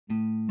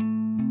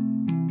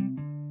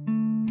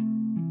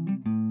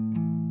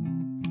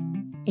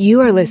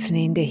You are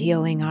listening to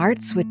Healing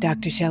Arts with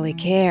Dr. Shelley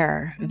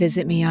Kerr.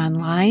 Visit me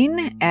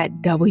online at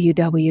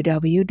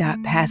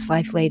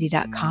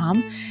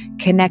www.pastlifelady.com.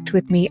 Connect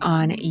with me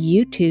on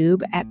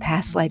YouTube at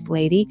Past Life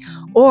Lady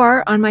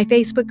or on my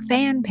Facebook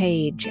fan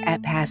page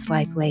at Past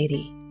Life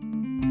Lady.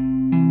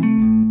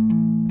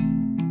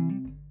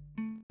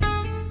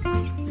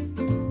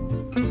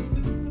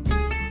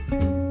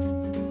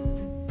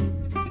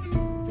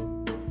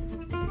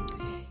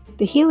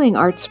 The Healing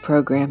Arts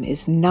program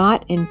is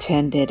not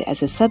intended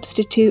as a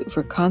substitute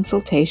for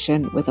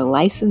consultation with a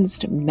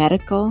licensed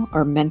medical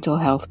or mental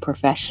health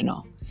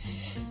professional.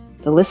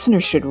 The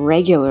listener should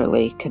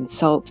regularly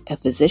consult a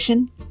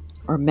physician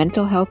or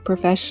mental health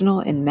professional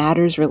in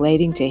matters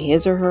relating to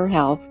his or her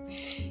health,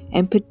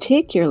 and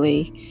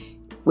particularly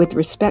with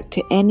respect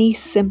to any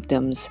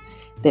symptoms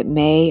that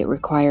may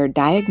require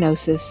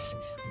diagnosis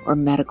or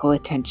medical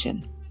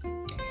attention.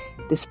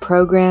 This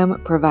program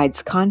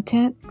provides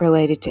content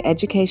related to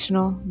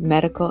educational,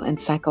 medical,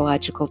 and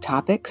psychological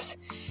topics.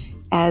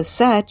 As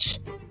such,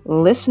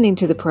 listening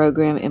to the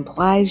program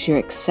implies your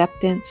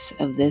acceptance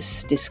of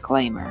this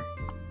disclaimer.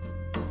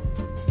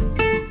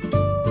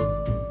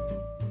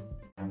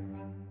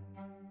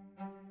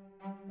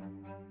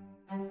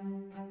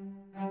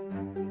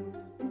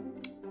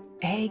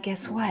 Hey,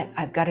 guess what?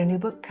 I've got a new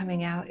book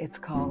coming out. It's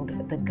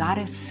called The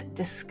Goddess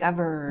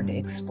Discovered,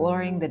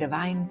 Exploring the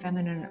Divine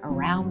Feminine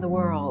Around the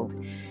World.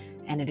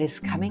 And it is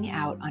coming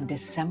out on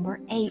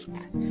December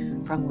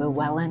 8th from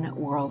Llewellyn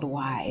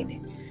Worldwide.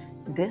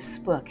 This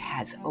book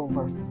has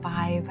over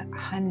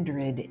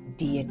 500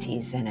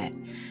 deities in it.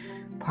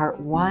 Part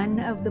 1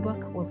 of the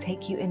book will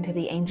take you into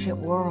the ancient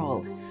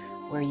world,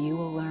 where you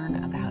will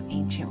learn about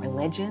ancient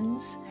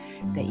religions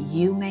that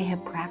you may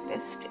have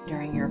practiced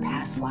during your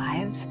past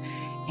lives,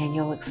 and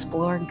you'll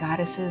explore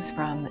goddesses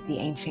from the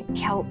ancient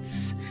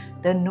Celts,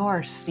 the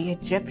Norse, the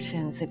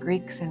Egyptians, the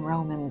Greeks and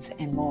Romans,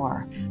 and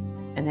more.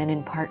 And then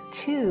in part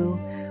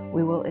 2,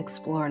 we will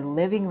explore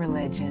living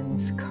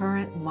religions,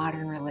 current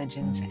modern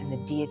religions, and the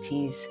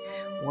deities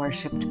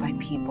worshipped by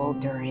people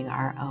during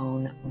our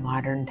own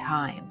modern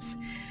times.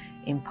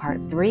 In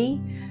part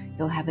 3,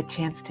 you'll have a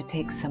chance to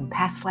take some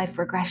past life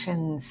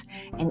regressions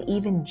and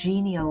even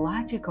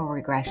genealogical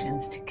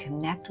regressions to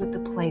connect with the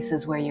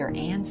places where your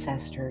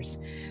ancestors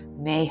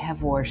may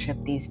have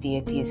worshipped these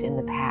deities in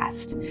the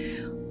past.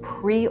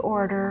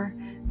 Pre-order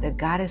The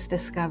Goddess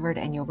Discovered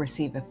and you'll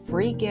receive a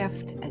free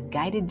gift, a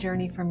guided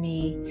journey from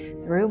me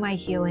through my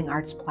Healing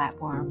Arts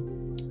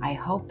platform. I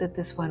hope that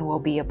this one will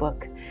be a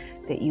book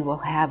that you will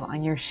have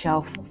on your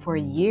shelf for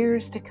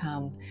years to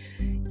come.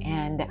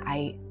 And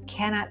I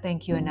cannot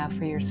thank you enough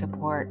for your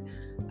support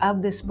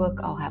of this book.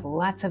 I'll have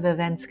lots of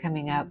events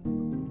coming up.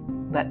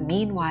 But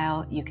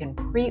meanwhile, you can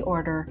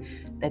pre-order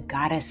The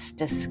Goddess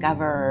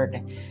Discovered.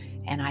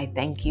 And I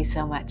thank you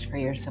so much for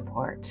your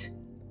support.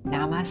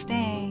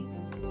 Namaste.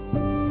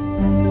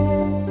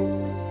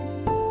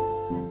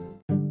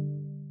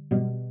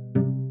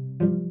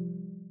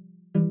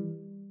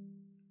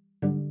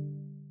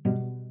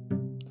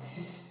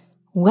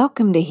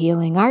 Welcome to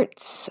Healing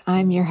Arts.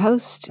 I'm your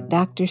host,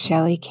 Dr.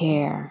 Shelley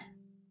Kerr.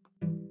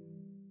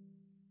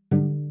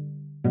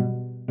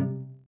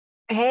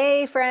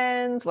 Hey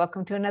friends,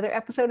 welcome to another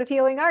episode of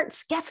Healing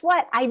Arts. Guess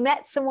what? I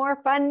met some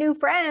more fun new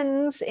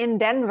friends in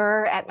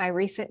Denver at my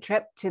recent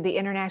trip to the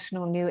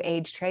International New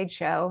Age Trade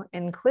Show,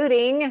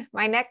 including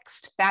my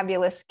next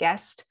fabulous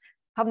guest,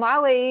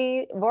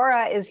 Hemali.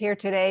 Vora is here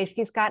today.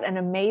 She's got an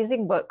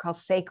amazing book called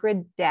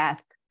Sacred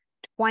Death,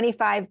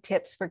 25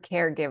 Tips for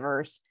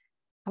Caregivers.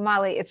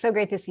 Hemali, it's so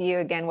great to see you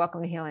again.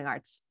 Welcome to Healing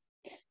Arts.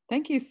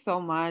 Thank you so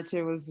much.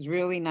 It was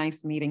really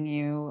nice meeting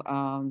you.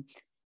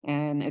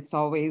 And it's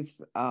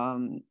always,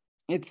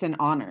 it's an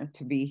honor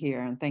to be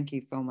here. And thank you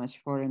so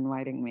much for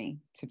inviting me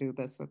to do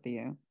this with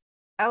you.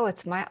 Oh,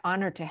 it's my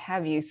honor to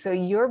have you. So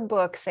your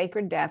book,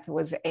 Sacred Death,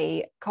 was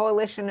a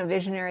Coalition of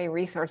Visionary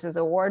Resources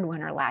Award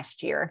winner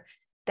last year.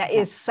 That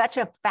is such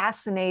a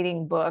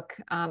fascinating book.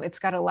 It's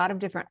got a lot of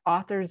different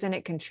authors in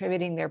it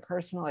contributing their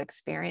personal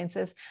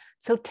experiences.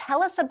 So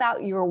tell us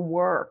about your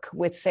work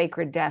with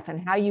Sacred Death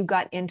and how you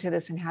got into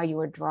this and how you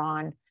were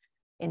drawn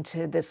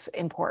into this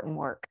important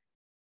work.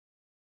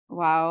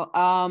 Wow.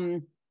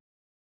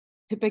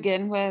 To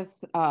begin with,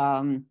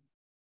 I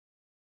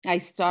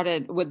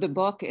started with the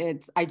book.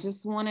 I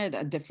just wanted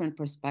a different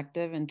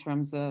perspective in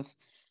terms of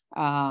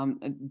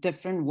a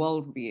different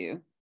worldview,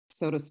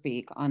 so to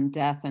speak, on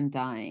death and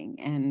dying,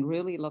 and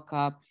really look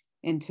up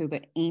into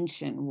the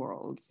ancient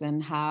worlds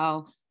and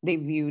how they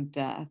viewed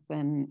death.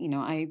 And, you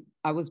know, I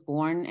was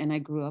born and I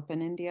grew up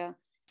in India.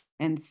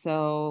 And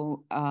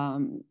so,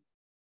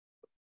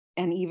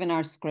 and even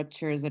our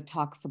scriptures, it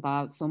talks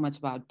about so much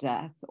about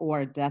death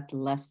or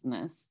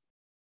deathlessness.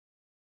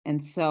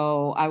 And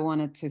so I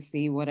wanted to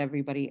see what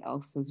everybody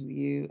else's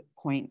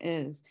viewpoint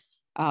is.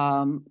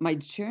 My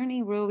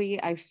journey really,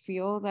 I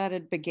feel that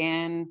it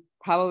began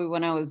probably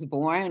when I was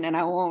born, and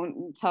I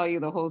won't tell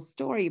you the whole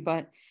story,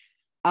 but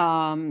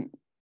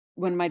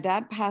when my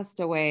dad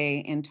passed away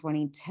in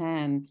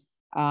 2010,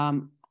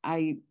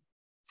 I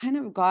kind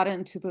of got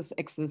into this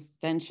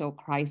existential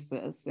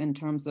crisis in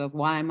terms of,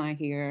 why am I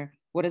here?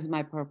 What is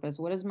my purpose?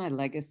 What is my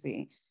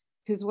legacy?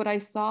 Because what I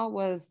saw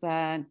was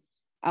that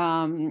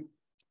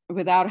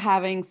without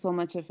having so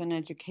much of an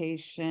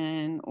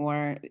education,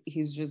 or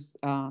he's just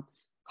a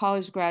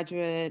college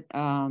graduate,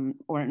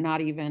 or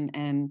not even,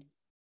 and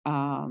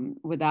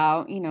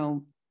without,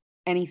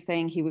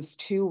 anything. He was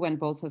 2 when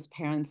both his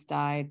parents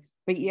died,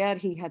 but yet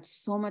he had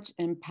so much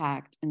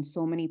impact in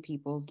so many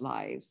people's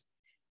lives.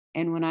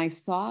 And when I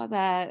saw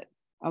that,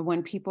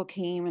 when people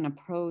came and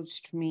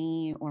approached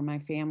me or my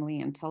family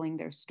and telling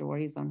their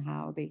stories on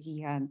how he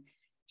had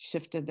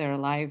shifted their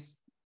life,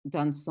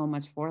 done so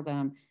much for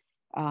them,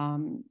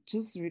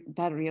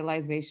 that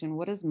realization,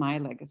 what is my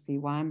legacy?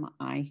 Why am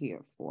I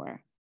here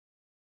for?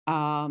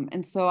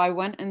 And so I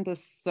went in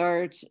this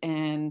search,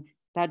 and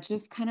that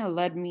just kind of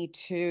led me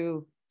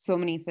to so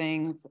many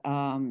things.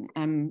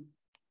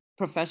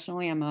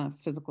 Professionally, I'm a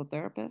physical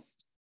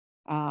therapist.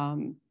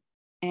 And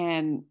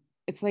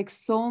it's like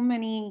so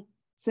many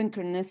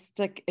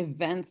synchronistic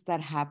events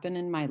that happen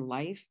in my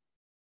life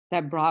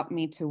that brought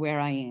me to where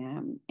I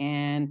am.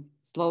 And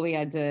slowly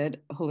I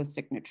did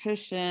holistic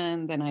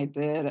nutrition, then I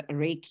did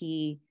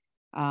Reiki.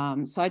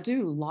 So I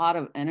do a lot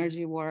of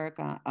energy work.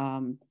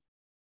 And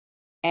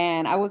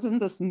I was in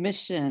this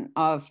mission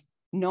of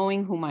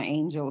knowing who my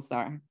angels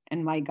are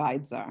and my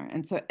guides are.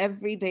 And so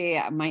every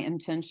day, my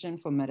intention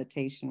for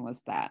meditation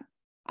was that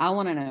I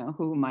want to know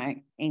who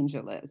my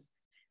angel is.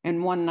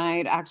 And one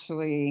night,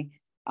 actually,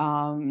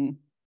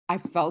 I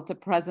felt a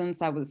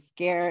presence. I was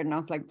scared, and I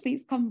was like,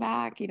 please come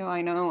back.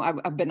 I know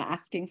I've been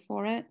asking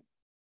for it.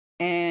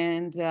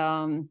 And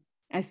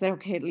I said,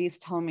 okay, at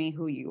least tell me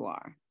who you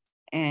are.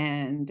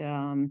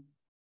 And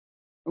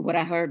what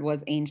I heard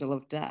was angel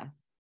of death.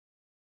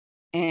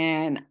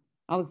 And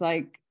I was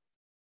like,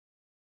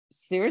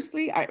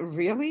 seriously? Are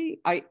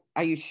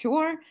you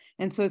sure?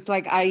 And so it's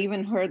like, I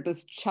even heard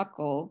this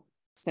chuckle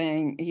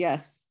saying,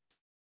 yes.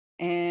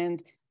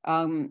 And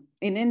in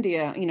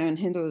India, in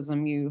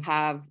Hinduism, you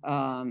have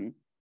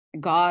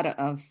god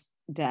of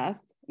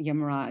death,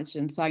 Yamaraj.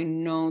 And so I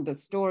know the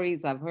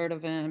stories, I've heard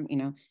of him,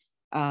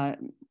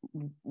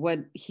 what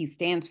he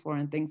stands for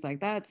and things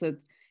like that. So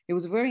it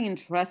was very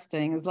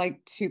interesting. It was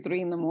like 2,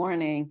 3 in the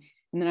morning.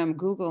 And then I'm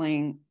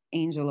Googling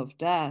angel of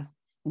death.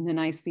 And then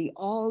I see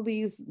all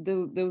these, there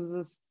was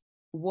this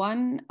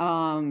one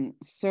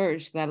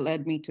search that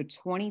led me to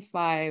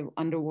 25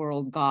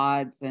 underworld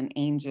gods and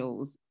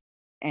angels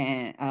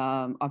and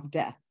of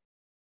death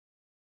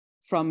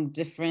from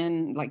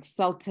different, like,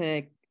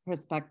 Celtic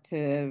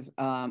perspective,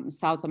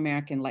 South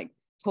American, like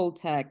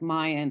Toltec,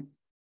 Mayan,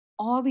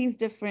 all these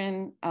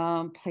different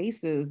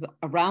places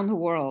around the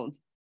world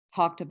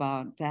talked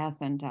about death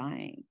and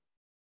dying.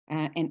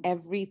 And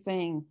every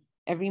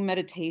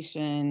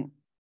meditation,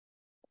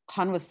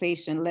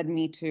 conversation led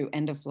me to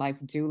end-of-life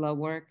doula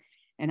work.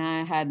 And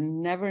I had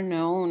never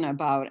known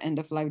about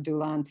end-of-life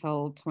doula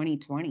until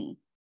 2020,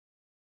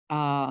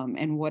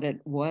 and what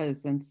it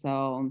was. And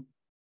so,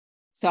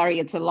 sorry,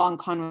 it's a long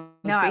conversation.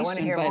 No, I want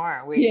to hear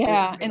more.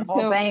 And the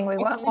whole thing, we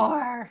want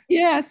more.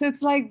 Yes,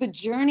 it's like the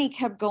journey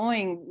kept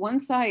going.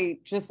 Once I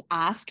just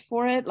asked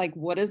for it, like,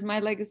 what is my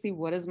legacy?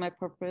 What is my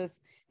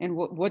purpose? And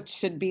what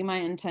should be my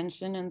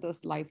intention in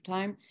this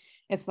lifetime?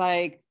 It's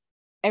like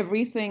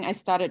everything, I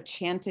started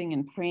chanting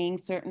and praying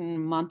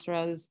certain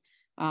mantras.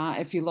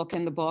 If you look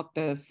in the book,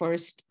 the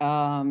first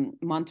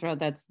mantra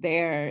that's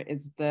there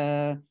is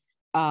the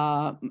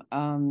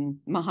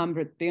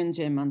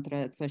Mahamrityunjay mantra.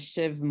 It's a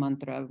Shiv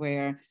mantra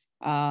where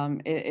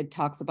it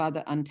talks about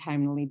the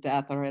untimely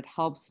death, or it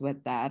helps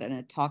with that. And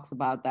it talks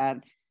about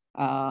that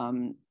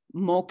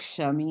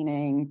moksha,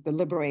 meaning the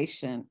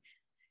liberation.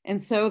 And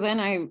so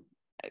then I,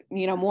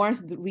 more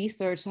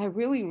research, I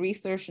really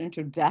researched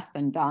into death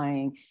and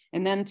dying.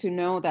 And then to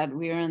know that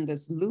we're in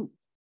this loop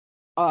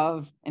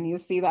of, and you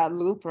see that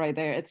loop right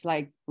there, it's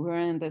like we're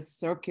in this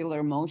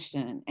circular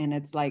motion, and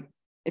it's like,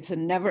 it's a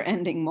never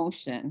ending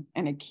motion,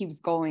 and it keeps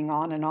going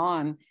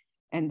on,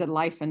 and the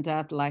life and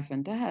death.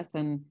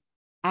 And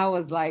I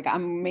was like,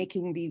 I'm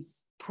making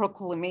these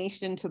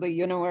proclamation to the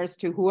universe,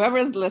 to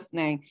whoever's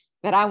listening,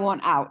 that I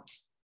want out.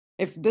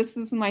 If this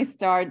is my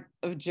start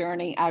of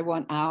journey, I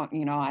want out.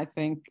 I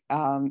think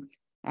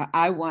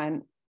I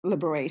want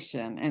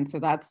liberation. And so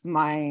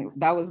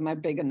that was my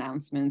big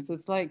announcement. So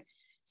it's like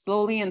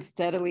slowly and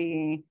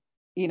steadily,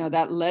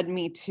 that led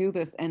me to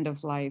this end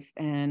of life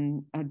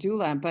and a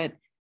doula. But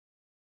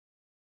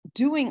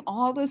doing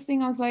all this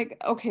thing, I was like,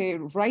 okay,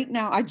 right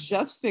now I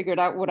just figured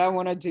out what I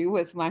want to do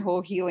with my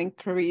whole healing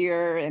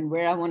career and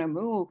where I want to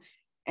move.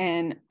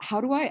 And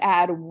how do I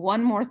add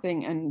one more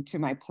thing into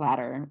my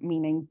platter,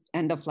 meaning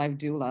end of life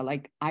doula?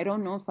 Like, I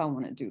don't know if I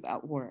want to do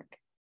that work.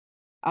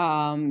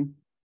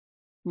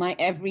 My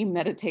every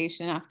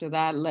meditation after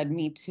that led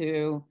me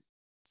to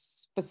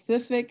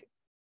specific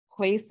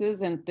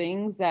places and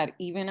things that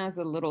even as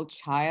a little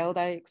child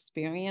I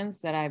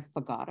experienced that I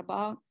forgot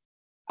about.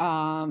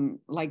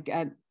 Like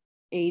at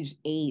age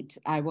 8,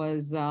 I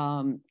was,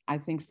 I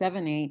think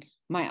 7, 8,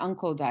 my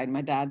uncle died,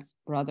 my dad's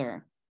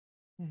brother.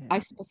 I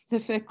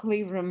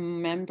specifically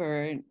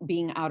remember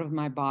being out of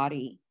my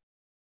body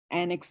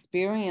and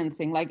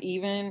experiencing, like,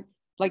 even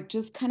like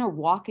just kind of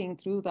walking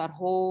through that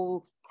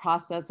whole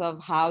process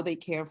of how they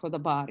care for the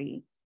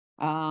body,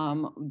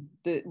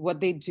 what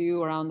they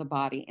do around the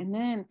body, and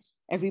then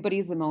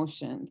everybody's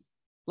emotions.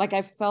 Like,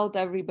 I felt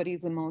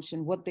everybody's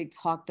emotion, what they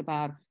talked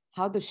about,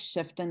 how the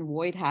shift and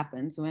void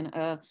happens when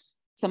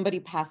somebody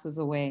passes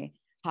away,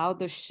 how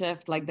the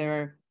shift, like,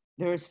 there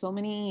are so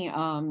many,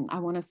 I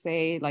want to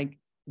say, like,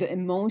 the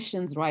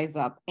emotions rise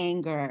up,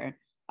 anger,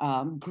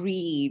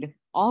 greed,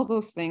 all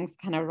those things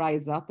kind of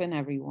rise up in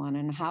everyone,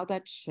 and how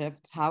that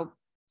shifts, how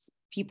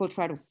people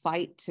try to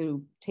fight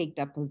to take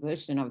that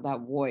position of that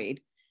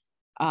void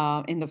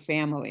in the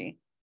family,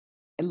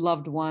 a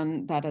loved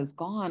one that is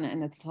gone.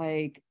 And it's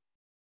like,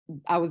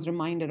 I was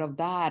reminded of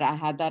that. I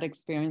had that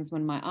experience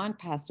when my aunt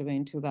passed away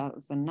in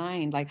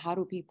 2009. Like, how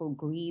do people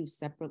grieve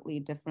separately,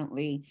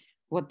 differently,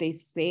 what they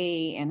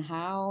say, and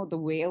how the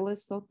veil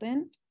is so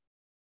thin,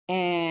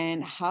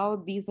 and how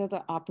these are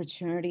the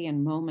opportunity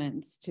and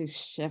moments to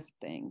shift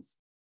things.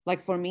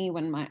 Like, for me,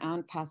 when my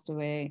aunt passed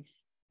away,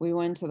 we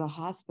went to the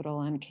hospital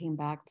and came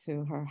back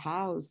to her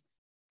house.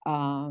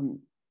 Um,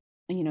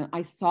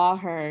 I saw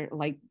her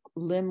like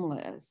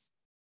limbless,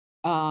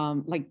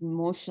 like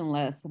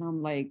motionless. And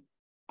I'm like,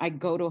 I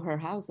go to her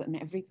house and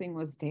everything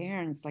was there.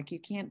 And it's like, you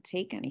can't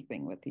take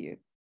anything with you.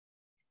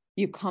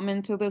 You come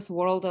into this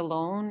world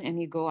alone and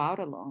you go out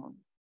alone.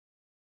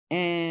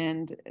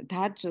 And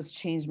that just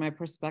changed my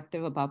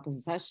perspective about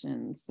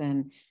possessions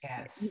and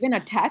Yes. even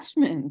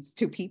attachments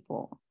to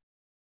people,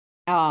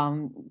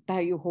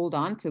 that you hold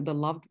on to, the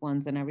loved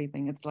ones and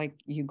everything. It's like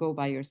you go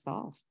by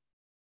yourself.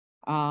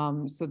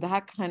 So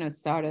that kind of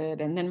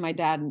started. And then my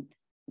dad,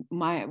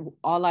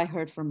 all I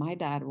heard from my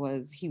dad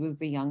was he was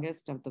the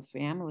youngest of the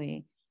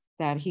family,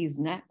 that he's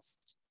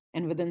next.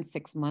 And within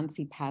 6 months,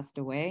 he passed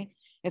away.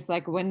 It's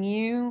like when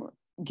you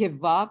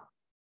give up,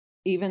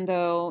 even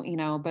though,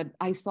 but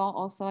I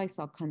saw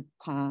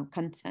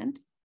content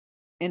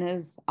in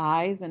his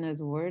eyes and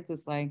his words.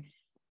 It's like,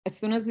 as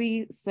soon as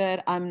he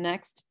said, I'm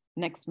next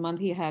month,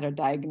 he had a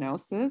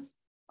diagnosis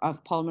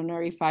of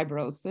pulmonary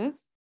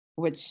fibrosis,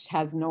 which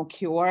has no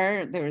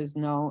cure. There is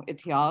no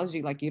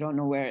etiology. Like, you don't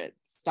know where it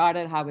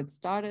started, how it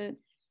started.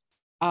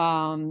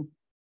 And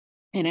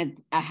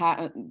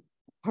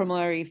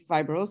pulmonary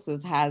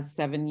fibrosis has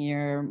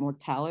 7-year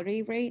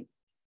mortality rate.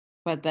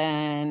 But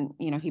then,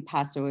 he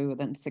passed away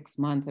within 6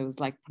 months. It was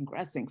like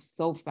progressing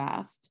so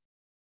fast.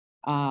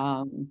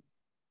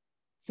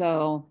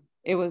 So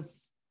it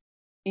was,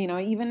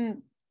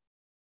 even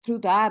through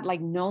that,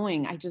 like,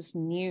 knowing, I just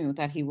knew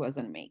that he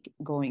wasn't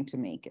going to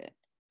make it.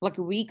 Like,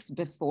 weeks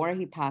before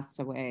he passed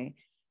away,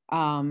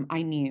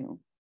 I knew.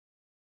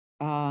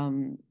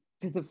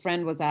 Because a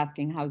friend was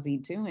asking, how's he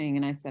doing?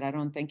 And I said, I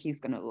don't think he's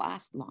going to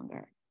last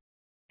longer.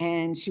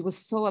 And she was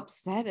so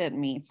upset at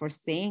me for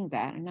saying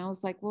that. And I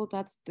was like, well,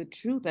 that's the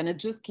truth. And it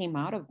just came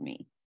out of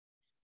me.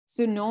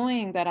 So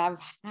knowing that I've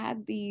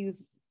had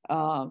these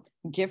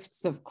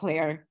gifts of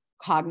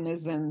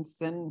claircognizance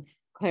and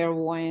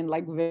clairvoyant,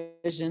 like,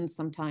 vision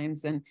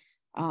sometimes. And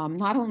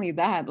not only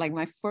that, like,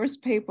 my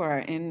first paper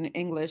in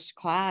English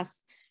class,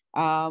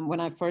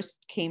 when I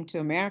first came to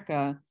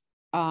America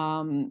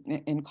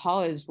in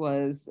college,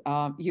 was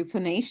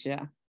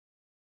euthanasia.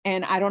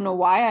 And I don't know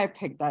why I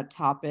picked that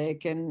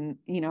topic. And,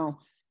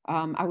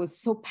 I was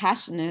so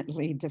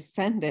passionately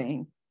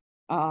defending,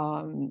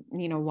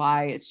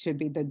 why it should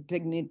be the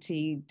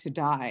dignity to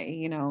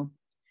die.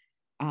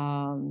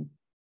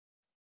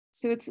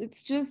 So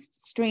it's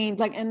just strange.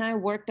 Like, and I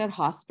worked at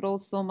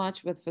hospitals so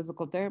much with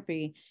physical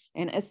therapy.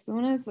 And as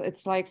soon as,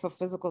 it's like, for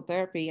physical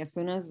therapy, as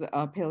soon as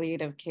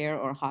palliative care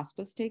or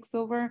hospice takes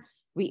over,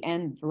 we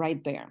end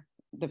right there,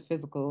 the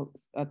physical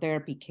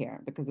therapy care,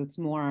 because it's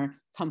more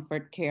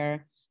comfort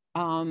care.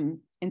 And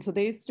so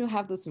they used to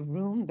have this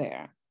room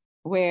there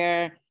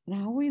where, and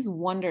I always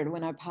wondered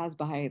when I passed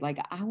by, like,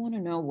 I want to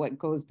know what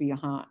goes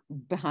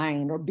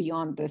behind or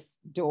beyond this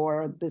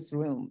door, this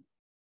room,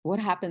 what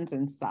happens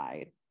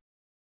inside.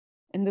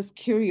 And this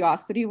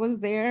curiosity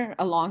was there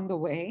along the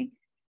way.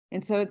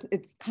 And so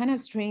it's kind of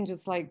strange.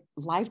 It's like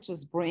life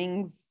just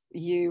brings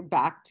you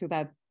back to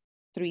that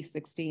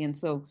 360. And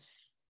so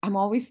I'm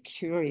always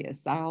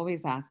curious. I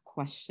always ask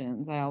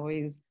questions.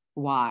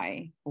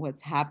 Why,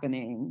 what's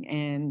happening?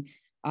 And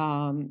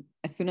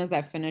as soon as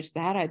I finished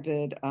that, I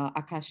did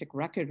Akashic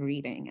record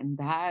reading, and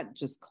that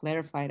just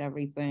clarified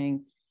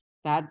everything.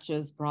 That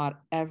just brought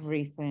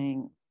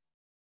everything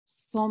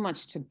so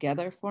much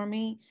together for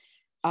me.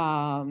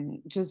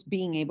 Just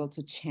being able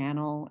to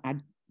channel. I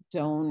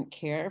don't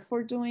care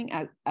for doing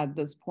at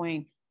this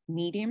point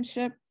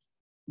mediumship,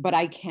 but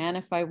I can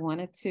if I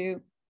wanted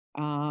to.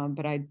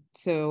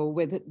 So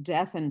with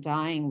death and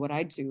dying, what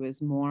I do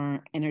is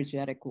more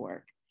energetic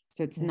work.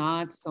 So it's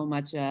not so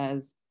much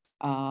as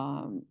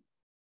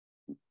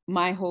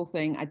my whole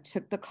thing. I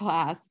took the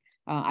class.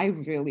 I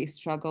really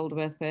struggled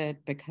with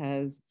it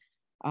because,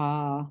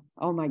 oh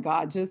my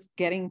God, just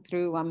getting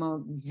through. I'm a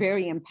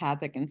very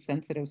empathic and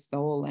sensitive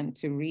soul, and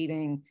to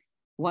reading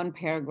one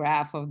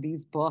paragraph of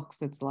these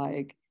books. It's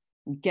like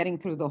getting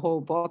through the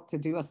whole book. To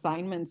do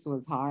assignments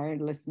was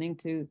hard. Listening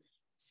to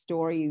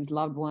stories,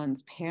 loved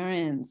ones,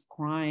 parents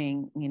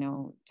crying,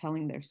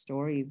 telling their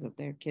stories of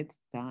their kids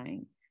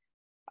dying.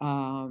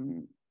 But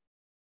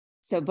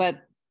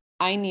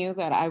I knew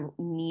that I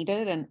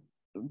needed, and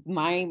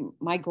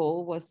my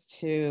goal was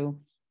to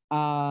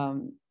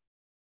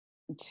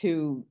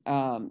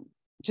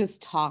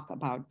just talk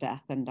about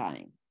death and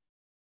dying,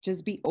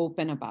 just be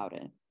open about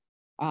it.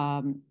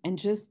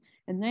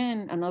 And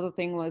then another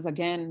thing was,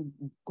 again,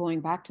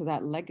 going back to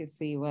that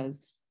legacy,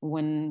 was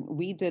when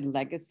we did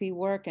legacy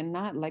work, and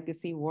not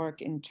legacy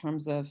work in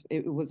terms of,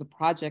 it was a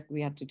project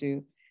we had to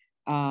do,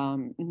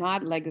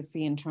 not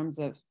legacy in terms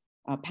of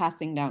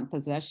passing down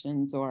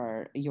possessions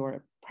or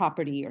your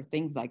property or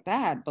things like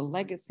that, but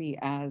legacy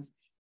as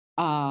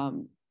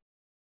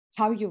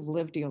how you've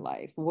lived your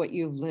life, what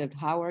you've lived,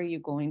 how are you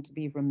going to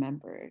be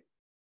remembered,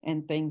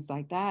 and things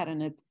like that.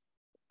 And it's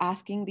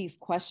asking these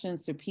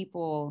questions to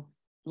people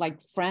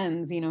like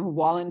friends, who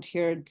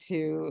volunteered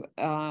to,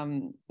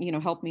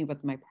 help me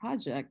with my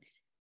project.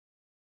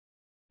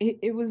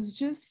 It was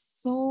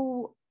just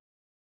so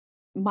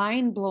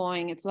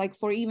mind-blowing. It's like,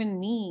 for even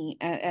me,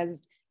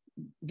 as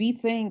we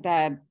think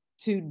that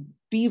to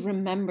be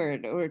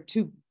remembered or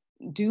to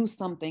do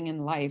something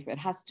in life, it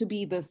has to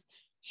be this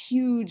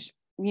huge,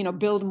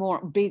 build more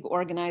big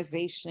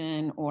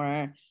organization,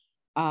 or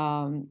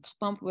come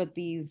up with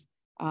these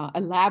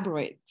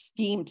elaborate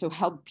scheme to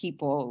help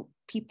people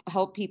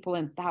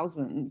in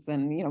thousands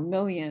and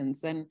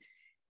millions, and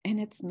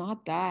it's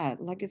not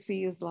that.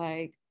 Legacy is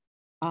like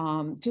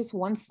just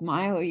one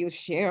smile you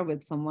share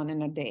with someone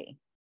in a day,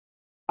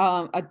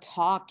 a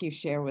talk you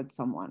share with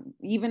someone,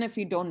 even if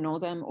you don't know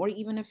them, or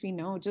even if you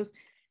know, just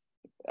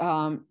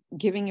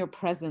giving your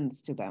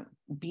presence to them,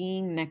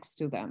 being next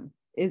to them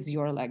is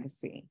your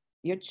legacy.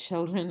 Your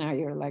children are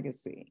your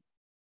legacy.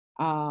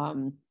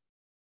 And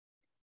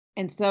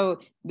so,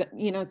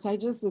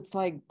 it's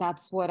like,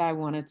 that's what I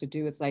wanted to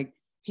do. It's like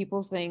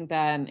people saying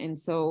that. And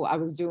so I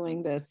was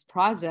doing this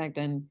project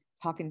and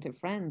talking to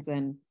friends.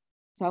 And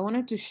so I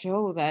wanted to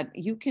show that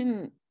you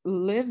can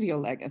live your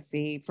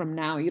legacy from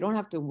now. You don't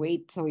have to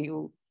wait till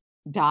you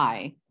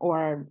die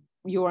or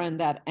you're in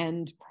that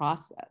end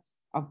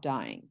process of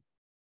dying.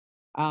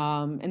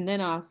 And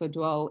then I also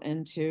dwell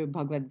into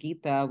Bhagavad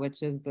Gita,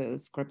 which is the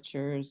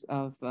scriptures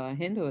of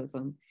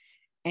Hinduism.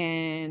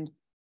 And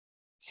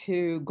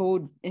to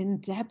go in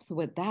depth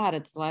with that,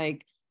 it's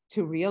like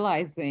to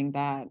realizing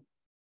that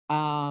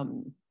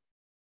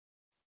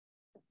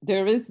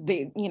there is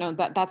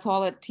that's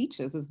all it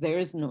teaches, is there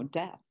is no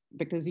death,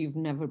 because you've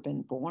never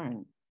been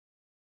born.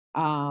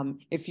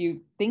 If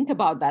you think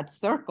about that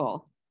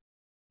circle,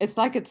 it's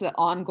like it's an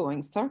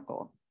ongoing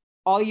circle.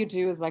 All you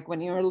do is, like,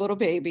 when you're a little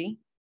baby,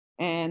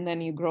 and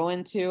then you grow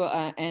into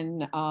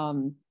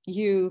an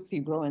youth,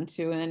 you grow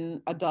into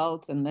an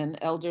adult, and then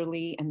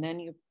elderly, and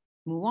then you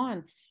move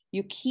on.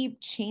 You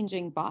keep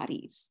changing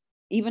bodies.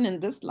 Even in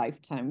this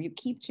lifetime, you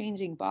keep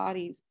changing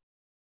bodies.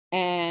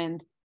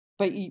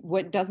 But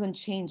what doesn't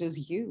change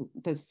is you,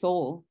 the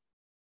soul.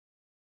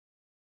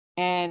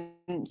 And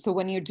so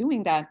when you're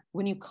doing that,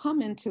 when you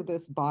come into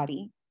this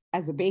body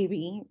as a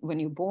baby, when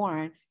you're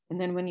born, and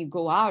then when you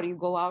go out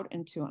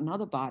into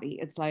another body,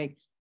 it's like,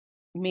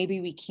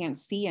 maybe we can't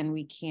see and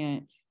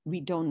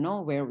we don't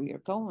know where we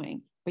are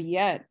going, but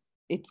yet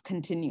it's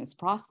continuous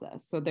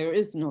process. So there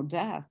is no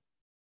death,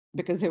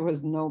 because there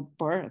was no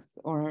birth,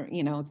 or,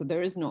 so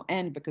there is no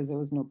end, because there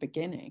was no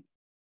beginning.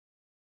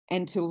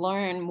 And to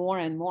learn more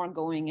and more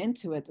going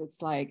into it,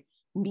 it's like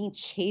me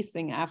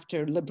chasing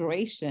after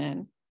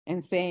liberation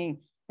and saying,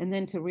 and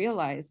then to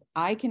realize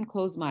I can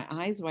close my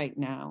eyes right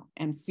now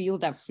and feel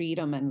that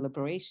freedom and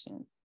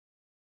liberation,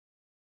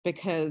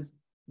 because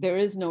there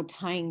is no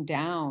tying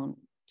down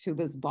to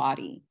this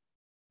body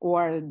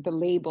or the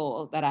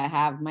label that I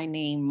have, my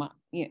name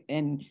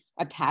and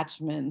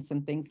attachments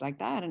and things like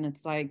that. And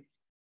it's like,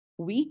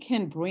 we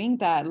can bring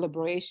that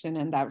liberation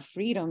and that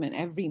freedom in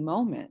every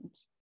moment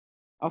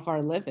of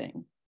our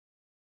living,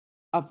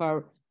 of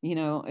our,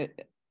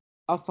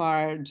 of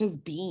our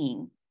just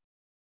being.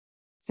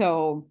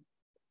 So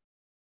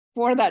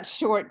for that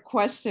short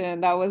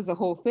question, that was the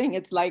whole thing.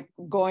 It's like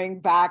going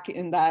back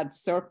in that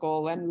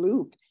circle and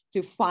loop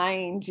to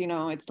find,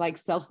 it's like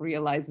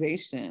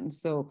self-realization.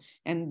 So,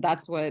 and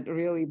that's what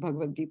really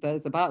Bhagavad Gita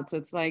is about. So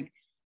it's like,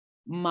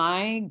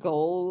 my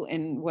goal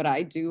and what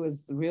I do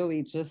is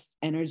really just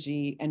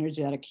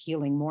energetic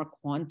healing, more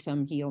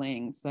quantum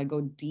healing. So I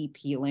go deep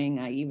healing.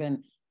 I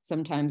even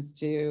sometimes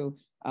do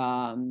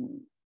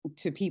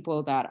to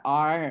people that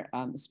are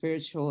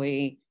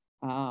spiritually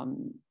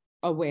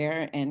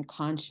aware and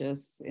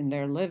conscious in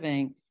their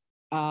living,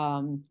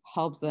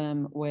 help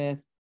them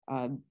with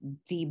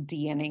deep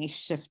DNA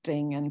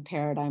shifting and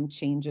paradigm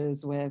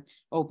changes, with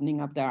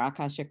opening up their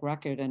Akashic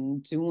record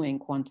and doing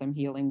quantum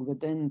healing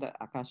within the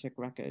Akashic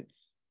record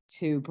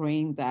to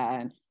bring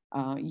that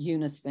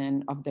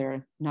unison of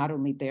their, not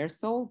only their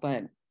soul,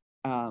 but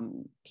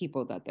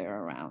people that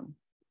they're around.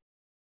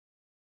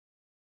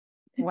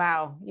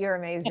 Wow, you're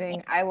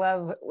amazing. I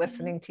love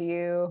listening to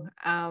you.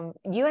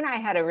 You and I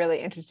had a really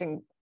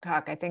interesting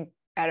talk, I think,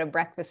 at a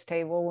breakfast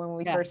table when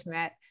we first Yes.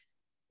 met.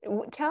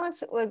 Tell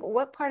us, like,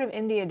 what part of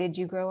India did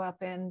you grow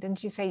up in?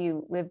 Didn't you say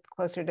you lived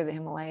closer to the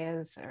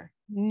Himalayas or?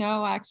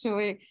 No,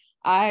 actually,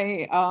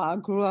 I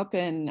grew up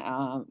in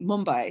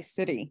Mumbai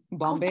city, Oh,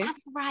 Bombay.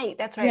 that's right.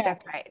 That's right. Yeah,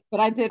 That's right.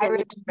 but I did I a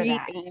remember retreat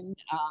that.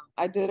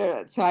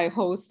 and so I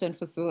host and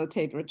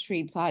facilitate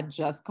retreats. So I had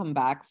just come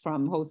back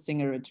from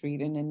hosting a retreat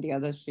in India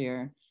this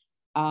year,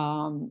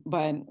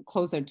 but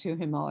closer to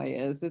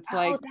Himalayas. It's Oh,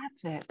 like,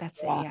 that's it. That's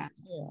it. yeah,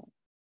 Yes.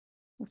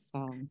 yeah.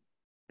 So,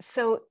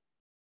 So,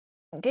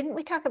 didn't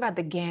we talk about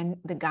the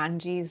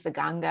Ganges, the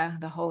Ganga,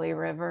 the holy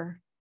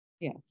river?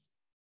 yes.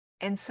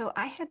 And so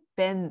I had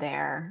been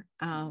there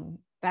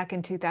back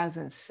in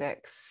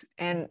 2006.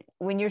 And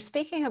when you're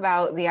speaking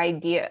about the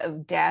idea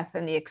of death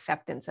and the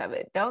acceptance of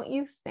it, don't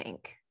you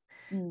think?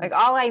 Like, Mm.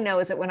 all I know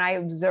is that when I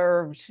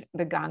observed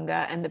the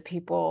Ganga and the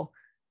people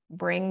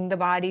bring the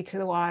body to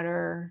the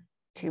water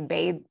to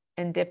bathe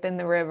and dip in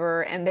the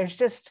river, and there's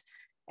just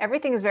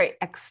everything is very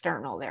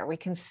external there. We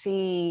can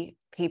see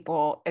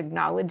people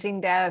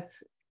acknowledging death.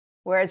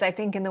 Whereas I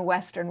think in the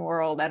Western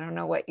world, I don't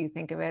know what you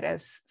think of it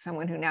as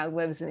someone who now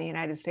lives in the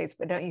United States,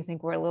 but don't you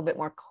think we're a little bit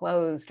more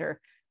closed, or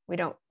we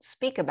don't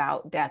speak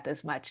about death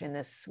as much in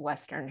this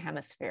Western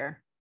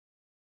hemisphere?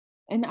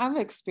 And I've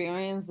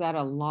experienced that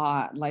a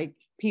lot. Like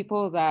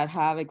people that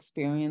have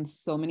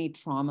experienced so many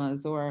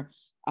traumas or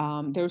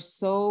they're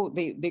so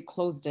they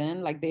closed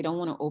in, like they don't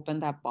want to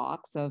open that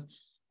box of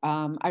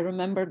I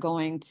remember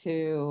going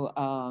to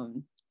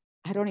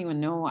I don't even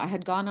know, I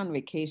had gone on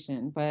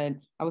vacation, but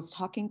I was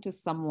talking to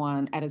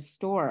someone at a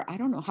store. I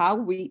don't know how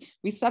we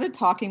started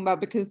talking about,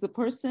 because the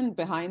person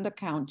behind the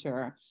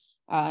counter,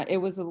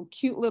 it was a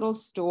cute little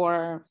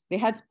store. They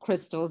had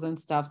crystals and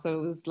stuff. So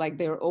it was like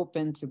they were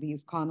open to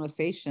these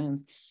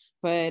conversations.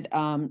 But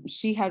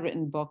she had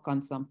written a book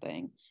on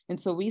something.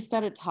 And so we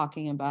started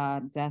talking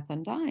about death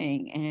and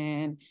dying.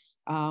 And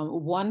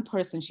one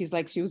person, she's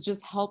like, she was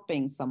just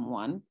helping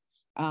someone.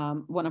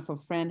 One of her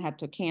friend had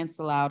to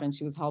cancel out and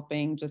she was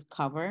helping just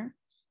cover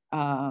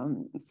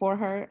for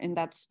her in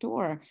that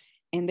store.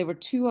 And there were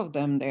two of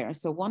them there.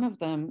 So one of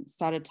them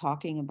started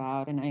talking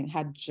about, and I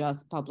had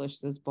just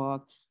published this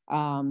book.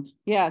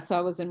 Yeah, so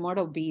I was in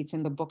Myrtle Beach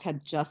and the book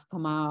had just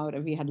come out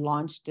and we had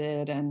launched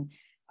it. And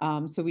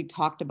so we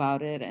talked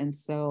about it. And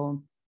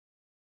so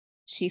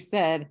she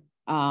said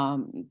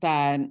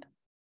that,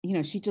 you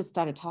know, she just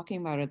started talking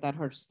about it, that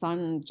her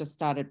son just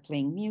started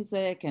playing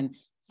music. And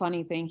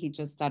funny thing, he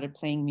just started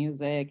playing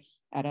music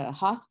at a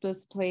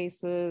hospice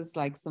places,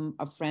 like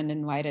a friend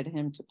invited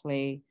him to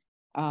play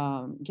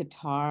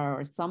guitar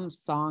or some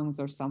songs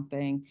or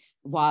something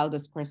while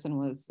this person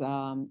was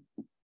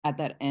at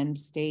that end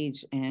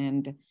stage.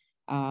 And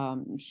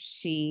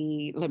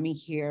she let me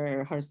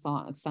hear her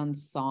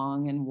son's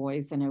song and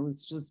voice, and it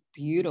was just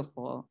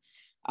beautiful.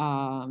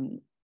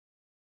 um,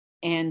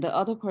 and the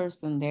other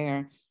person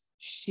there,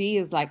 she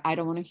is like, I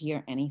don't want to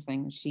hear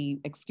anything. She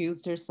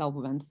excused herself,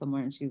 went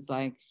somewhere, and she's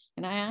like,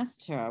 and I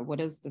asked her, what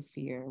is the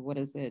fear? What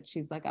is it?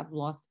 She's like, I've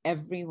lost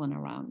everyone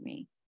around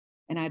me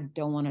and I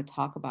don't want to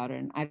talk about it.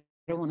 And I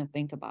don't want to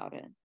think about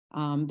it.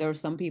 There were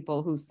some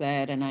people who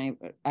said, and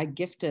I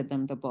gifted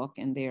them the book,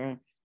 and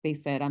they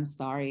said, I'm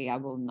sorry, I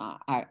will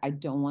not, I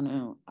don't want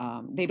to,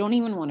 they don't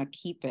even want to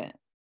keep it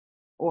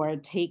or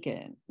take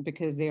it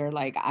because they're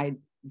like,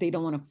 they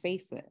don't want to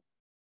face it.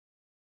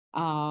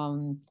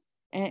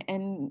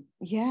 And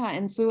yeah,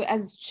 and so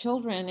as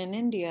children in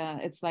India,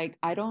 it's like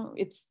I don't,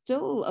 it's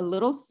still a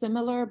little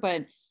similar,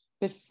 but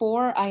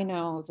before, I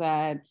know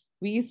that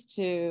we used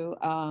to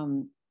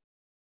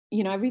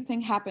you know,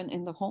 everything happened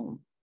in the home,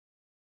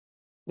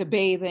 the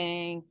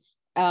bathing,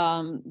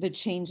 the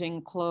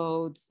changing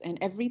clothes, and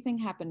everything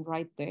happened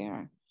right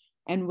there.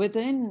 And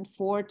within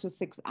 4 to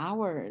 6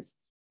 hours,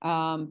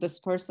 this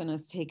person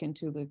is taken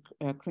to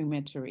the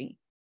crematory.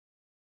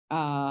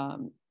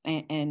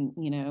 And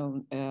you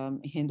know,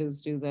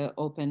 Hindus do the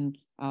open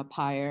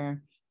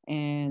pyre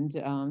and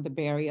the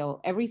burial,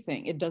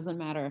 everything. It doesn't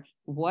matter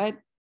what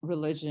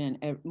religion,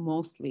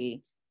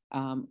 mostly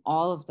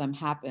all of them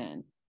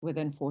happen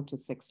within 4 to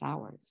 6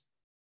 hours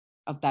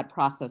of that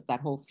process, that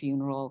whole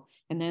funeral.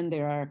 And then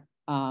there are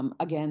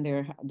again,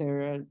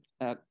 there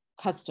are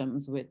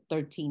customs with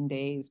 13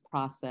 days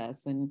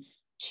process and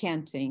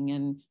chanting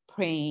and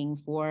praying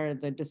for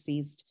the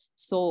deceased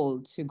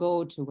soul to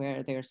go to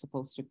where they're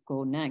supposed to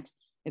go next.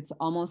 It's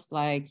almost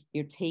like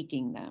you're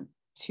taking them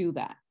to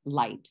that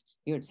light.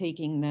 You're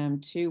taking them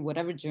to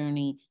whatever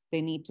journey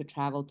they need to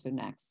travel to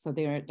next. So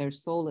their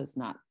soul is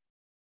not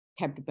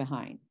kept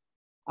behind.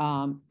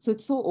 So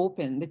it's so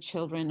open. The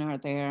children are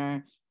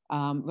there,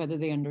 whether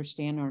they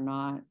understand or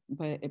not,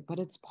 but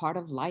it's part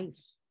of life.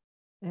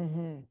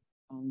 Mm-hmm.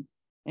 Um,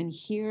 and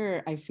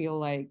here I feel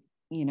like,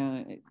 you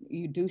know,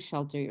 you do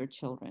shelter your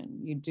children.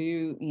 You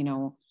do, you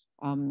know,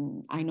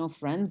 I know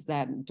friends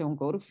that don't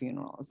go to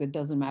funerals. It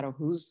doesn't matter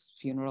whose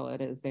funeral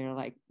it is. They're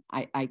like,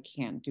 I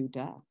can't do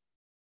death.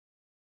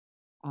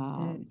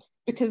 Mm.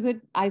 Because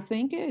I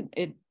think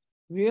it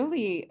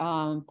really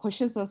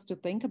pushes us to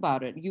think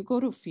about it. You go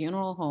to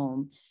funeral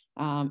home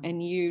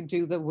and you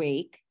do the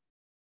wake,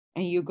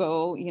 and you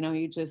go,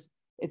 you just,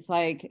 it's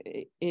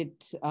like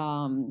it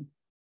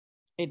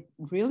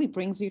really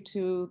brings you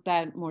to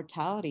that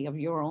mortality of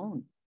your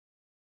own,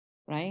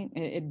 right?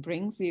 It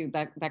brings you,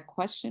 that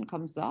question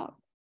comes up.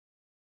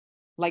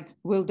 Like,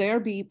 will there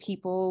be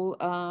people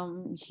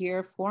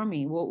here for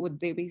me? What would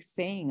they be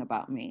saying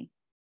about me?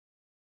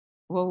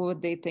 What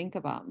would they think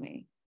about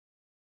me?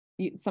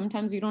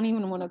 Sometimes you don't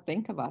even want to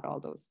think about all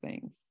those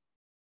things.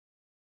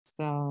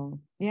 So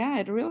yeah,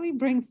 it really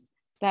brings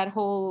that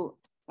whole,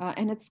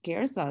 and it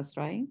scares us,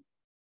 right?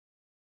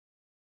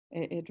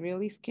 It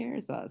really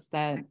scares us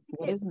that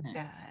what is next?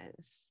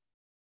 Does.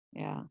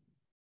 Yeah.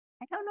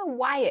 I don't know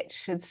why it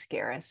should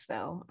scare us,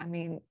 though. I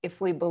mean, if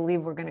we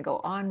believe we're going to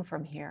go on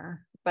from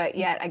here, but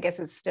yet I guess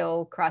it's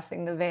still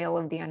crossing the veil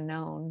of the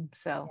unknown.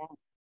 So, Yeah.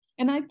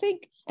 And I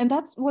think, and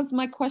that was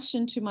my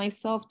question to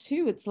myself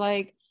too. It's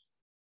like,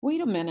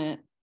 wait a minute.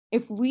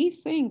 If we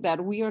think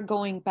that we are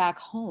going back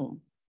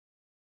home,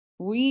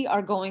 we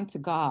are going to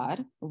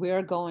God,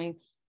 we're going,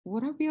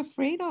 what are we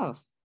afraid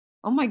of?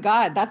 Oh my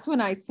God. That's when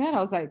I said, I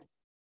was like,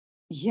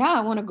 yeah,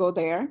 I want to go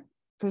there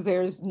because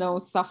there's no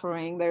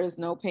suffering, there's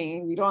no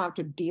pain. We don't have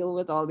to deal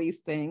with all these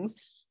things.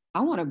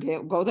 I want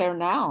to go there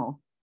now,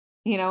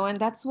 and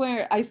that's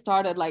where I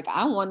started. Like,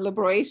 I want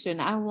liberation.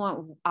 I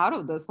want out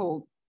of this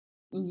whole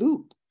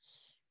loop.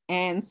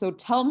 And so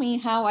tell me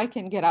how I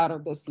can get out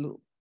of this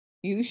loop.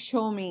 You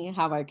show me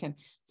how I can.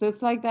 So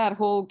it's like that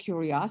whole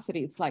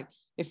curiosity. It's like,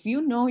 if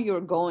you know you're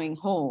going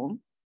home,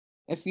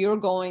 if you're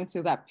going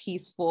to that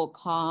peaceful,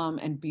 calm,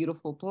 and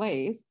beautiful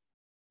place,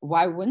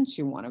 why wouldn't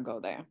you want to go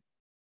there?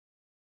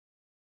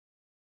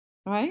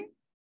 Right?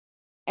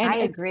 And I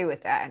agree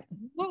with that.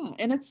 yeah,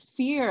 and it's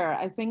fear.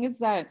 I think it's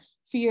that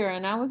fear.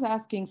 And I was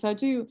asking, so I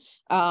do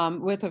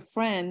with a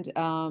friend,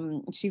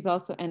 she's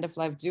also end of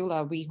life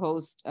doula. We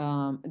host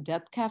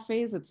death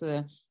cafes. It's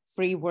a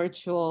free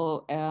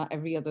virtual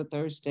every other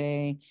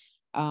Thursday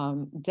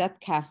death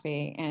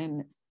cafe.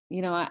 And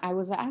I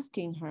was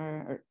asking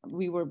her,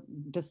 we were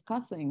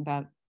discussing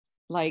that,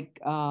 like,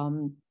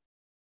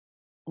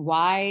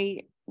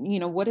 why,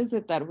 what is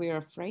it that we're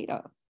afraid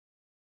of?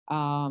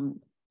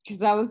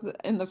 Because I was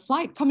in the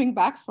flight coming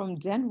back from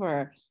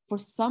Denver. For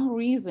some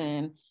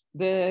reason,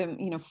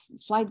 the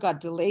flight got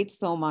delayed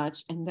so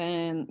much, and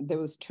then there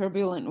was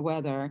turbulent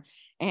weather,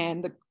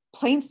 and the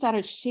plane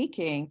started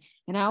shaking.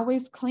 And I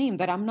always claim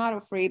that I'm not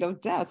afraid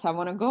of death. I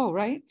want to go,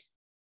 right?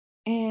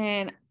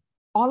 And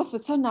all of a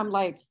sudden, I'm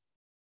like,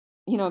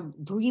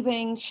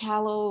 breathing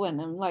shallow,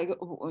 and I'm like,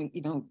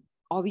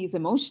 all these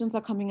emotions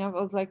are coming up. I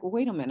was like,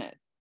 wait a minute,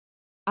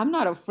 I'm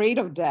not afraid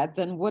of death.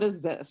 Then what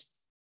is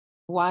this?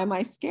 Why am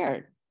I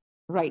scared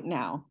right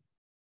now?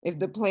 If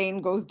the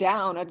plane goes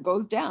down, it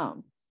goes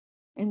down.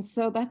 And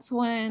so that's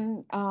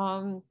when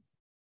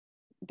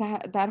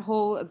that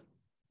whole,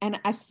 and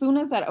as soon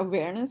as that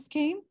awareness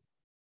came,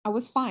 I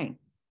was fine.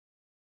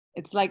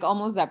 It's like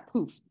almost that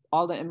poof,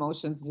 all the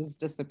emotions just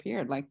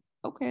disappeared. Like,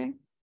 okay,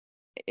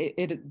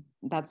 it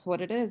that's what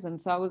it is. And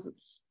so I was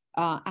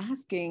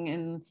asking,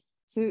 and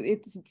so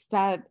it's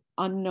that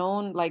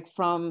unknown, like,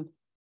 from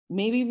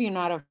maybe you're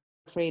not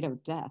afraid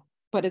of death,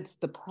 but it's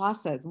the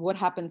process. What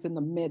happens in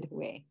the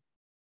midway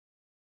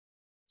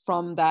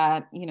from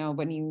that,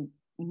 when you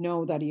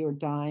know that you're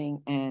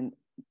dying and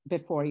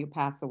before you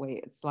pass away?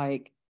 It's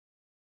like,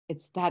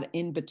 it's that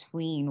in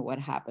between what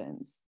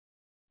happens.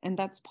 And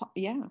that's,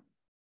 yeah.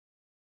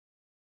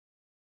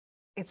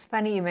 It's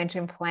funny you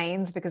mentioned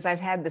planes, because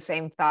I've had the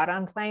same thought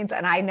on planes,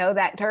 and I know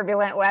that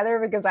turbulent weather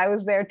because I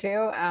was there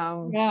too.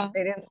 Yeah.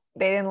 They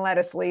didn't let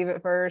us leave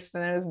at first,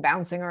 and then it was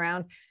bouncing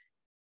around.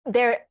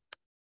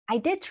 I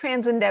did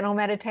transcendental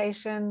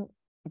meditation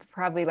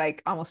probably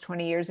like almost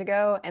 20 years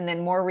ago, and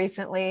then more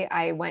recently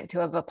I went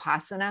to a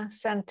Vipassana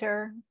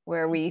center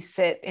where we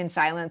sit in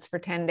silence for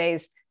 10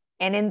 days.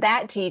 And in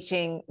that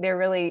teaching, they're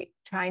really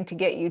trying to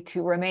get you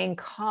to remain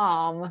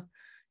calm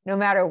no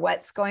matter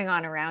what's going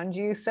on around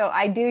you. So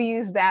I do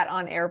use that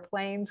on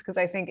airplanes, because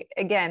I think,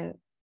 again,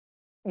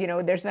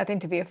 there's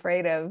nothing to be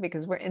afraid of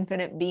because we're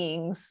infinite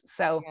beings.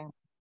 So yeah.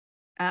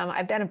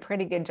 I've done a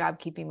pretty good job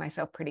keeping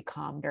myself pretty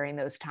calm during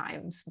those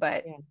times.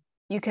 But yeah,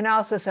 you can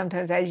also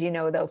sometimes, as you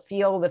know, though,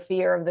 feel the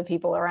fear of the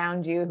people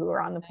around you who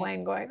are on the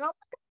plane going, oh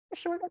my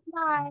gosh, we're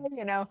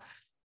gonna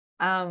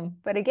die,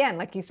 But again,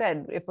 like you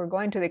said, if we're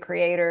going to the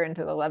Creator and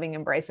to the loving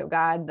embrace of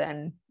God,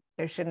 then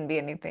there shouldn't be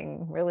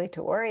anything really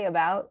to worry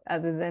about,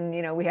 other than,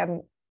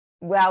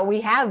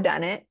 we have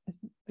done it,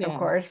 yeah, of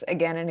course,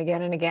 again and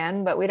again and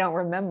again, but we don't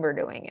remember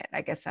doing it.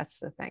 I guess that's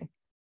the thing.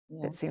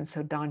 Yeah. It seems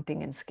so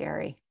daunting and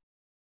scary.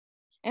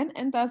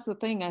 And that's the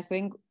thing. I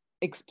think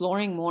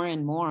exploring more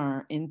and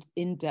more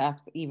in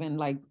depth, even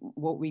like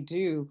what we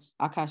do,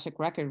 Akashic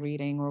record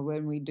reading, or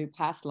when we do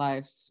past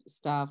life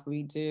stuff,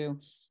 we do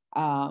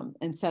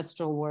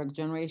ancestral work,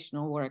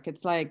 generational work.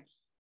 It's like,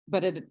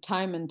 but at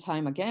time and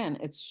time again,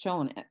 it's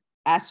shown.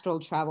 Astral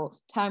travel,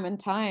 time and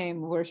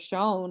time, we're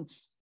shown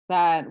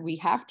that we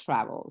have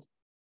traveled.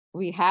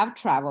 we have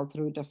traveled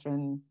through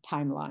different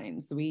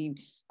timelines.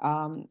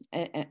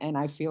 And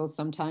I feel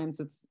sometimes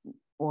it's,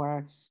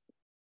 or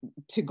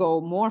to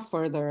go more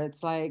further,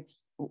 it's like,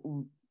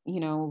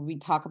 we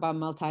talk about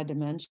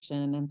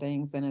multi-dimension and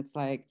things, and it's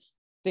like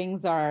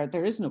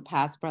there is no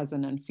past,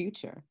 present, and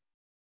future.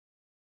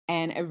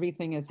 And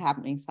everything is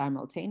happening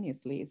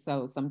simultaneously.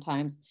 So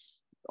sometimes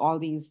all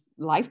these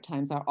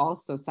lifetimes are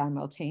also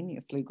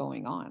simultaneously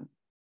going on.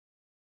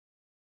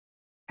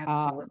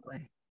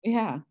 Absolutely.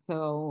 Yeah.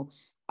 So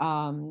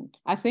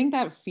I think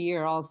that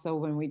fear also,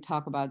 when we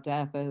talk about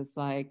death, is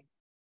like,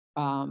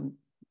 um,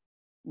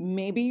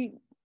 maybe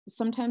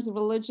sometimes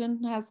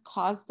religion has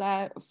caused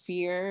that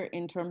fear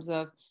in terms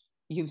of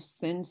you've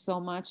sinned so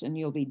much and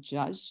you'll be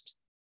judged.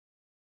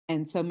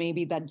 And so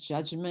maybe that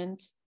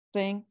judgment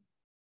thing.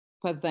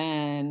 But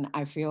then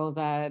I feel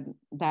that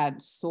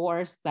that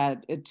source,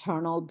 that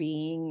eternal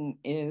being,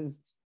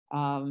 is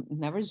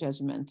never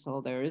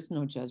judgmental. There is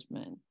no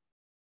judgment.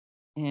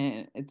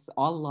 And it's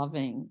all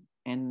loving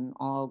and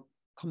all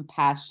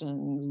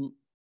compassion.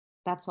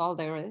 That's all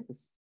there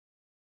is.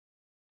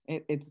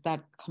 It's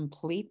that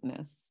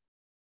completeness.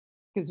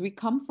 Because we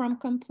come from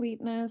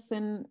completeness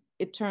and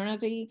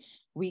eternity.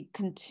 We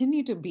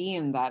continue to be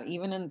in that,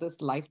 even in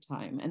this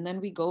lifetime. And then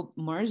we go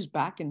merge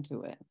back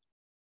into it.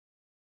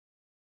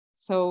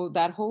 So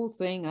that whole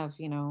thing of,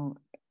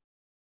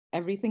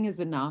 everything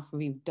is enough.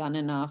 We've done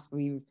enough.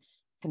 We've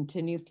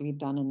continuously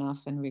done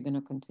enough, and we're going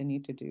to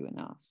continue to do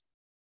enough.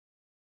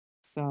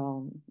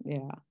 So,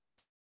 yeah.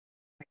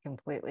 I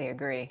completely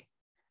agree.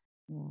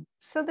 Yeah.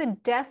 So the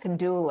death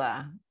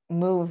doula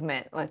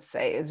movement, let's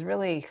say, is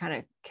really kind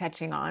of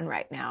catching on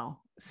right now.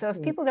 So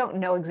if people don't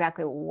know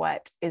exactly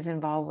what is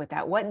involved with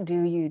that, what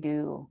do you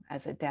do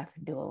as a death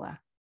doula?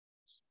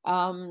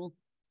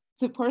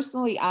 So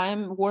personally,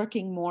 I'm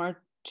working more in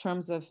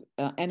terms of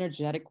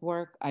energetic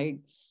work. I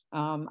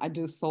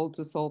do soul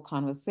to soul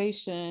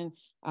conversation.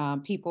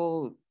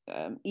 People,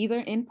 either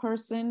in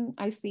person,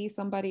 I see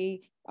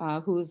somebody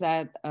who's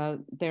at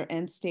their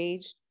end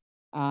stage,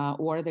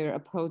 or they're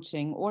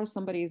approaching, or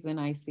somebody's in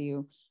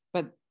ICU,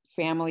 but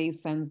family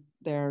sends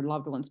their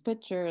loved one's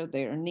picture,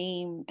 their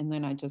name, and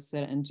then I just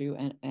sit and do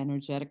an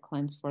energetic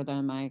cleanse for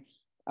them. I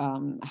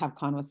have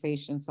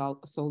conversations,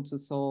 soul to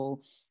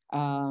soul,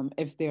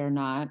 if they're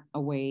not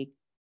awake,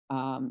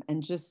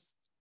 and just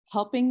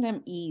helping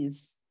them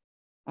ease,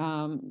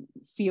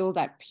 feel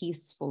that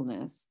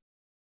peacefulness,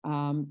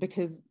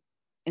 because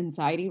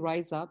anxiety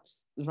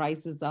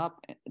rises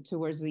up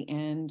towards the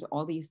end.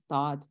 All these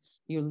thoughts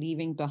you're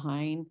leaving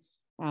behind.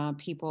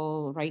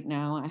 People right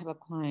now, I have a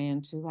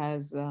client who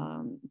has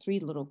 3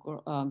 little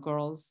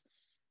girls,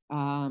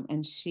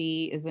 and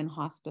she is in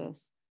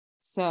hospice.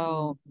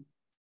 So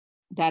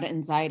that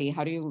anxiety,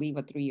 how do you leave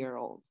a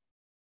 3-year-old?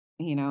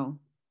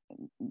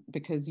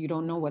 Because you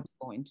don't know what's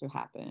going to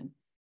happen.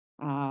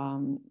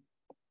 Um,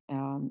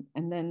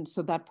 and then,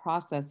 so that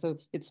process, so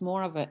it's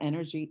more of an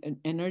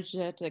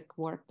energetic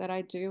work that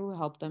I do,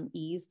 help them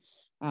easily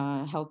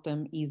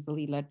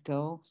let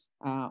go,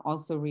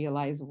 also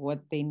realize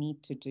what they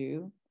need to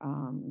do.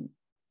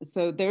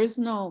 So there's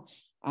no,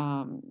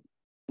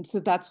 so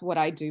that's what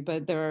I do.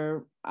 But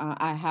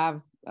I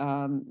have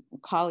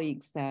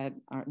colleagues that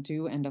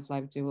do end of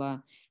life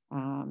doula.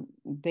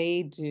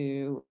 They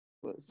do,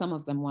 some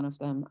of them, one of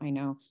them I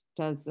know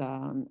does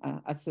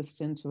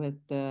assistance with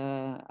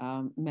the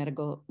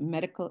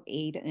medical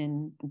aid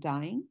in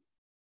dying.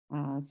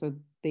 So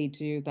they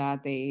do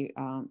that. They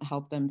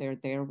help them. They're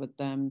there with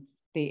them.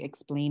 They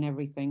explain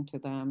everything to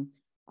them.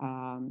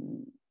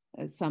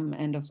 Some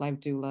end of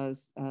life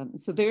doulas.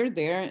 So they're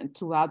there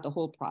throughout the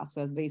whole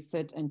process. They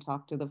sit and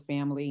talk to the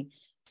family,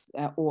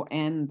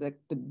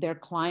 their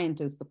client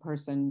is the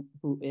person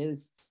who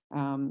is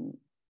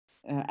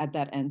at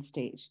that end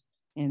stage,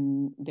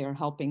 and they're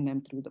helping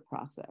them through the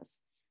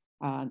process.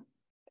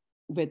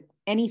 With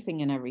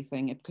anything and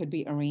everything. It could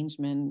be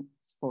arrangement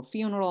for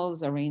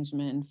funerals,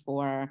 arrangement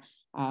for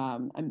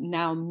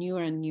now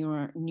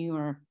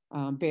newer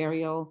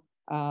burial.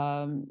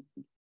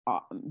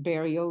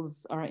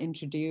 Burials are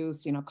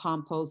introduced,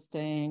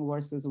 composting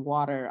versus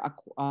water,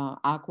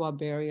 aqua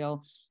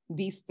burial.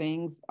 These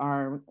things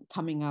are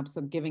coming up.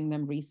 So giving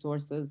them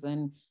resources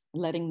and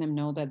letting them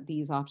know that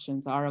these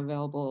options are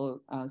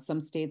available.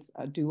 Some states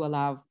do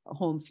allow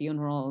home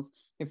funerals.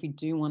 If you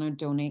do want to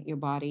donate your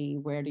body,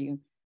 where do you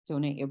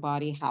donate your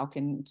body? How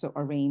can to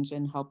arrange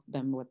and help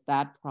them with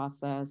that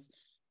process?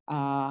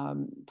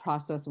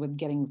 Process with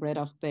getting rid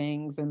of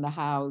things in the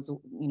house,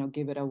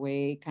 give it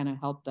away, kind of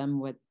help them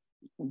with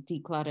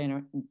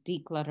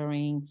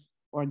decluttering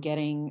or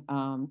getting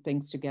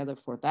things together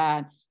for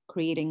that,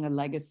 creating a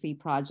legacy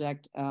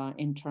project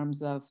in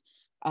terms of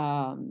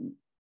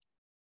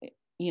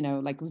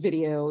like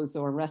videos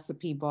or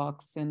recipe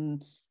books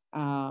and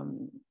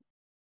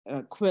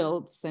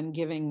quilts, and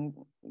giving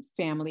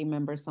family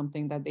members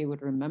something that they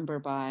would remember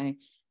by,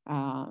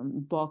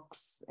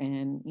 books,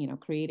 and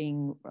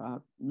creating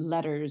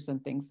letters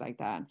and things like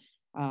that.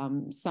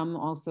 Some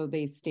also,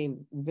 they stay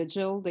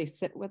vigil, they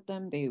sit with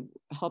them, they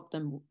help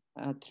them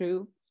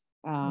through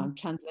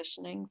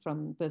transitioning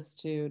from this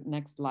to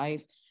next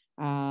life.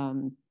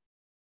 Um,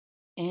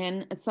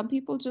 and some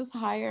people just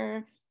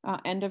hire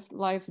end of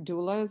life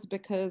doulas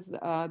because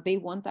they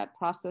want that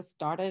process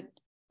started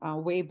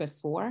way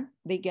before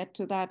they get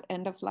to that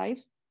end of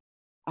life.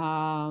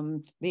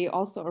 They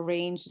also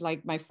arrange,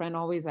 like my friend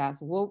always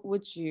asks, what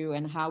would you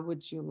and how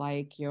would you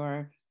like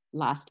your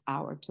last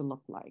hour to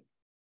look like?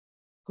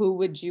 Who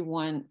would you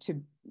want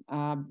to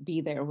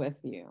be there with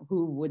you?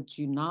 Who would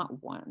you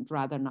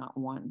rather not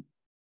want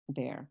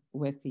there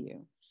with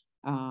you?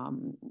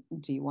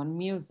 Do you want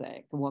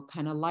music? What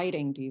kind of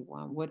lighting do you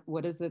want?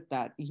 What is it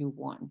that you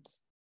want?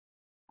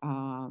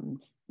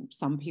 Um,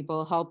 some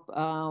people help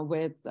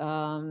with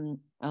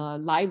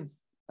live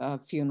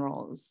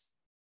funerals,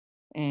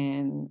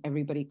 and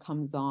everybody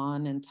comes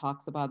on and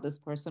talks about this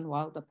person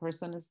while the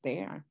person is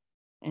there,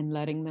 and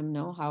letting them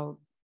know how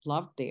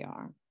loved they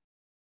are.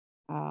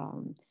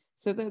 Um,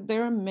 so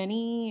there are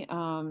many,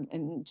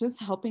 and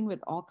just helping with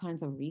all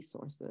kinds of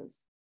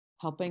resources,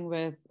 helping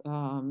with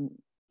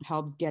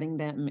helps getting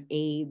them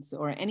aids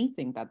or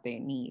anything that they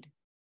need.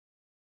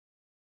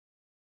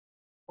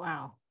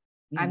 Wow.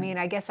 Yeah. I mean,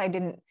 I guess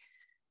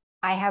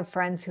I have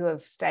friends who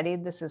have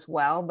studied this as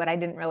well, but I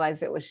didn't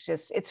realize it was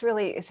just, it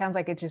sounds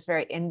like it's just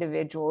very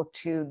individual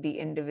to the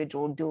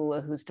individual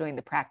doula who's doing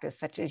the practice,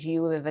 such as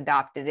you have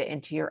adopted it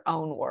into your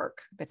own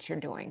work that you're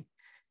doing.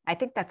 I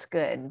think that's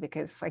good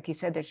because, like you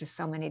said, there's just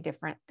so many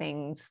different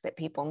things that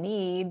people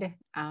need.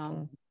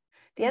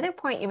 The other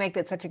point you make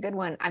that's such a good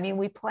one. I mean,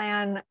 we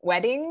plan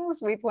weddings,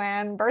 we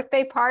plan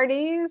birthday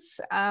parties,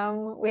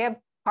 we have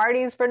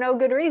parties for no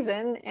good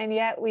reason, and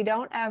yet we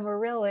don't ever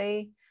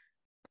really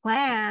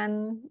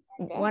plan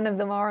one of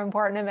the more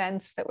important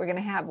events that we're going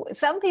to have.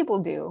 Some people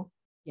do.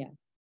 Yeah.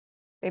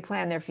 They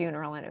plan their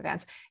funeral in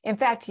advance. In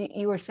fact,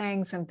 you were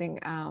saying something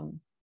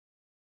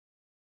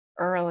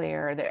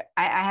earlier that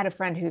I had a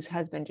friend whose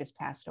husband just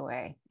passed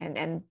away,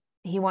 and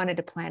he wanted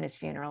to plan his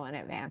funeral in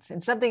advance.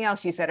 And something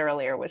else you said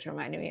earlier was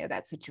reminding me of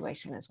that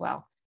situation as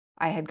well.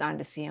 I had gone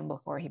to see him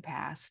before he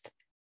passed,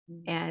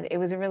 and it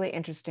was a really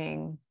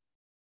interesting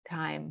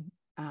time.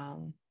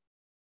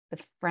 The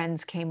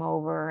friends came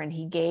over and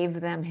he gave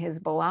them his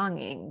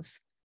belongings.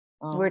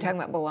 We were talking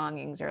about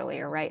belongings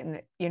earlier, right?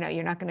 And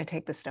you're not going to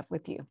take this stuff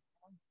with you.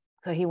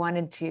 So he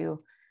wanted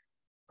to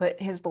put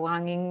his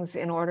belongings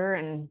in order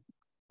and,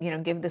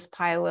 give this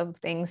pile of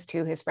things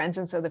to his friends.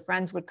 And so the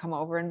friends would come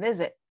over and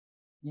visit.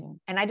 Yeah.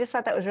 And I just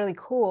thought that was really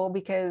cool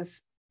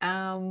because,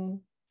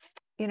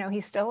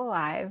 he's still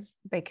alive.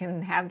 They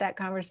can have that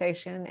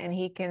conversation and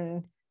he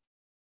can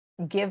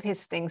give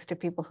his things to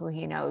people who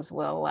he knows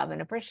will love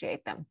and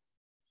appreciate them.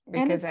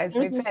 Because as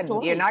we've said,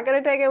 you're not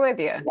going to take it with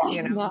you,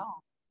 No.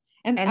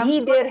 And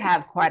he did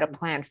have quite a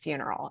planned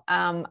funeral.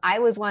 I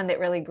was one that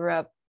really grew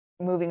up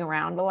moving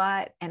around a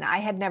lot, and I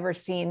had never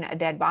seen a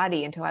dead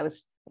body until I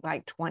was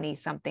like 20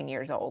 something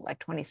years old, like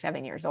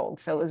 27 years old.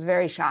 So it was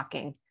very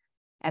shocking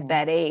at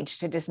that age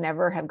to just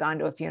never have gone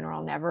to a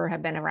funeral, never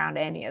have been around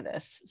any of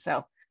this.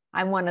 So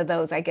I'm one of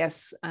those, I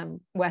guess,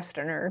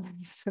 Westerners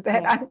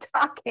that I'm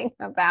talking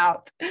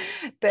about,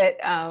 that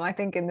I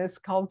think in this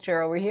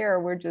culture over here,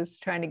 we're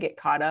just trying to get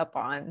caught up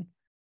on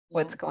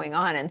what's going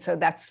on. And so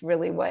that's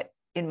really what,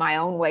 in my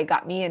own way,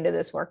 got me into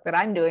this work that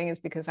I'm doing, is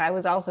because I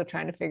was also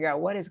trying to figure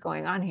out what is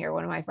going on here.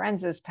 One of my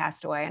friends has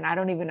passed away and I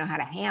don't even know how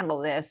to handle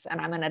this.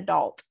 And I'm an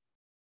adult.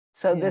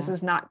 So this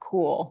is not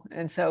cool.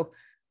 And so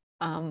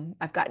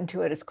I've gotten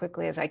to it as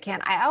quickly as I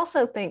can. I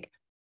also think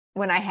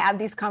when I have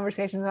these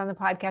conversations on the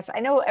podcast, I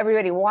know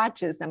everybody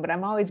watches them, but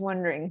I'm always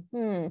wondering,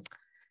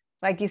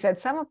 like you said,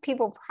 some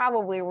people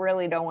probably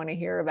really don't want to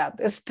hear about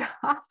this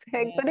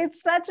topic, but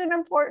it's such an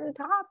important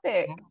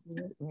topic.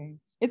 Absolutely.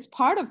 It's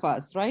part of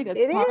us, right?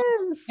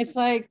 It's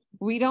like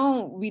we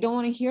don't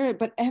want to hear it,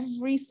 but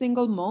every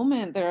single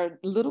moment there are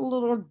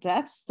little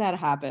deaths that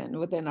happen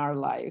within our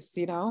lives,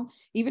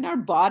 even our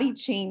body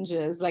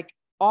changes, like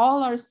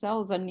all our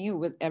cells are new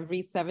with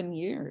every 7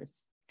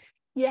 years.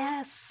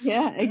 Yes.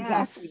 Yeah,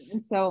 exactly. Yes.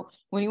 And so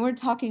when you were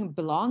talking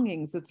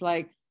belongings, it's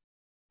like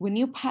when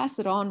you pass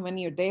it on, when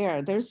you're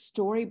there, there's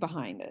story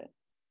behind it.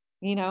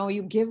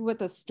 You give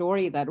with a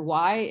story that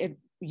why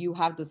you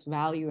have this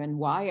value and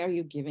why are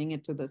you giving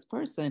it to this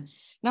person.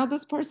 Now,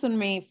 this person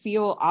may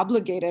feel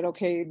obligated.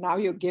 Okay, now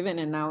you're given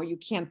and now you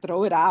can't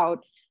throw it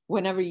out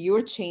whenever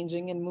you're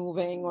changing and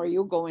moving or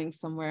you're going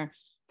somewhere,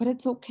 but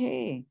it's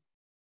okay.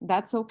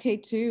 That's okay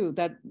too.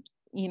 That,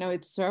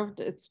 it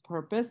served its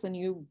purpose and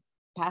you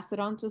pass it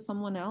on to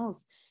someone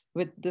else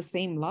with the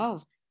same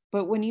love.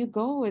 But when you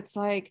go, it's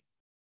like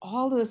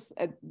all this,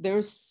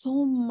 there's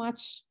so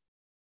much,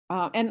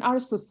 and our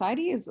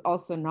society is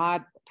also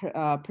not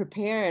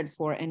prepared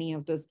for any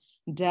of this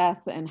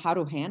death and how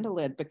to handle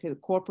it, because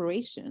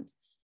corporations,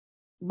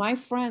 my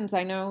friends,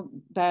 I know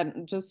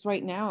that just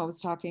right now I was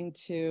talking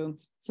to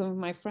some of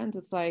my friends,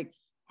 it's like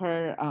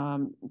her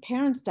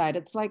parents died.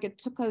 It's like it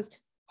took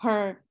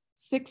her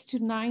 6 to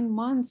 9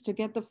 months to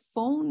get the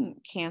phone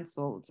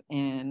canceled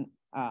and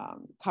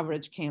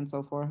coverage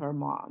canceled for her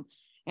mom.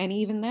 And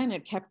even then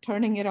it kept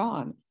turning it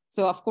on.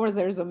 So of course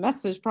there's a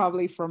message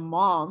probably from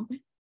mom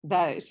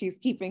that she's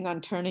keeping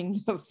on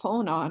turning the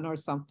phone on or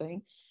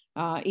something,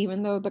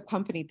 even though the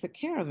company took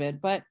care of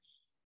it. But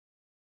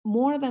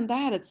more than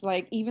that, it's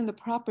like even the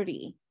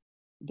property,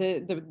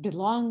 the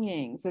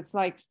belongings, it's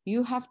like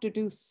you have to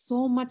do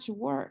so much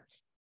work.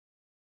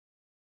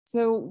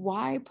 So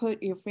why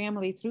put your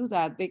family through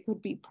that? They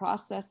could be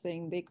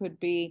processing, they could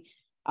be,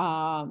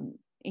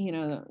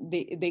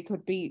 they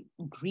could be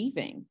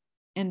grieving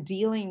and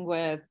dealing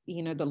with,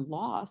 the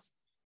loss.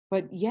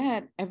 But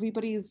yet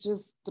everybody is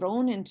just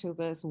thrown into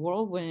this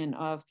whirlwind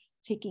of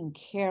taking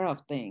care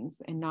of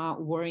things and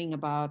not worrying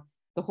about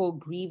the whole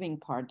grieving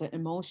part, the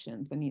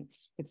emotions. I mean,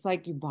 it's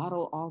like you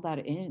bottle all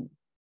that in.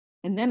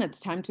 And then it's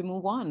time to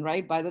move on,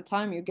 right? By the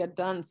time you get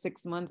done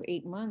 6 months,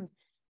 8 months,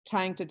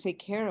 trying to take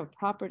care of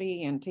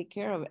property and take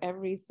care of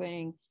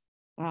everything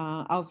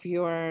of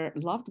your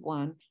loved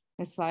one,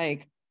 it's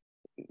like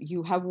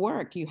you have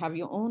work, you have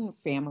your own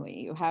family,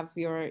 you have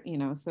your,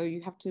 so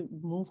you have to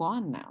move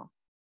on now.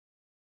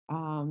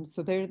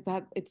 So there,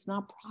 that it's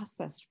not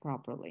processed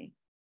properly.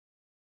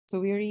 So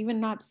we are even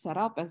not set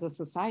up as a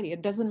society.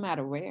 It doesn't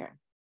matter where.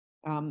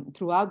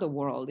 Throughout the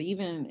world,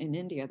 even in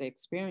India, they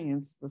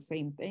experience the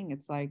same thing.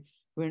 It's like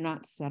we're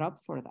not set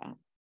up for that.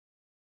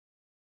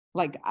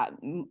 Like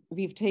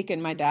we've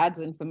taken my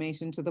dad's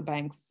information to the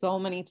bank so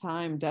many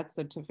times, death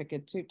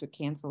certificate too, to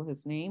cancel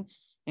his name.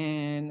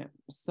 And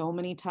so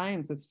many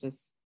times it's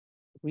just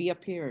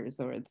reappears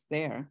or it's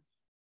there.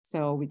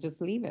 So we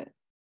just leave it.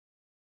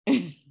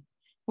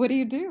 What do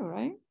you do,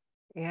 right?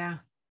 Yeah.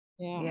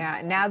 Yeah.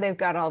 Yeah. Now they've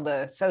got all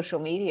the social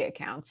media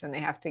accounts and they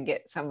have to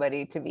get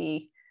somebody to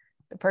be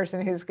the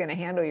person who's going to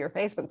handle your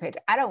Facebook page.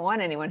 I don't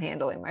want anyone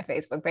handling my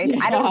Facebook page.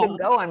 I don't even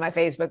go on my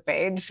Facebook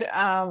page.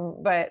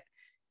 But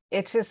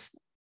it's just,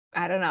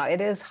 I don't know.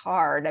 It is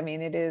hard. I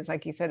mean, it is,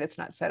 like you said, it's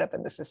not set up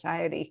in the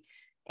society.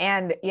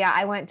 And yeah,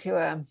 I went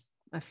to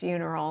a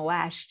funeral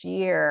last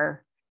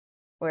year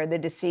where the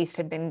deceased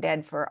had been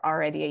dead for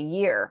already a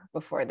year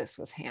before this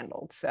was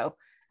handled. So,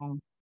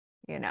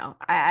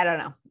 I don't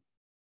know.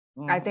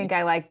 I think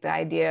I like the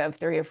idea of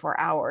 3 or 4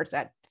 hours,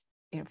 that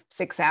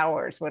 6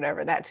 hours,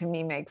 whatever. That to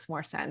me makes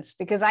more sense,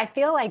 because I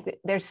feel like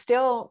there's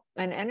still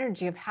an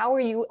energy of how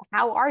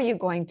are you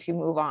going to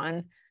move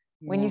on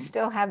when you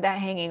still have that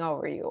hanging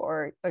over you,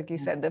 or like you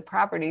said, the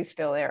property's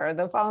still there, or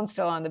the phone's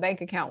still on, the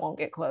bank account won't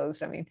get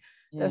closed. I mean,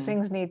 those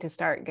things need to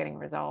start getting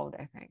resolved,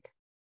 I think.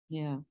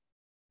 Yeah.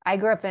 I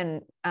grew up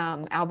in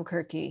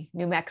Albuquerque,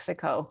 New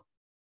Mexico.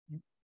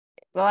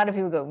 A lot of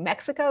people go,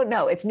 Mexico?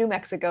 No, it's New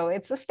Mexico.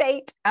 It's a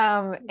state.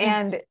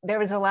 And there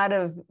was a lot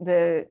of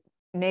the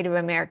Native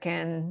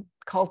American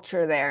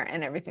culture there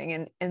and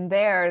everything. And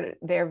they're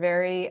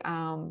very,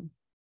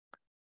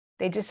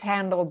 they just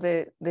handled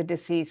the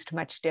deceased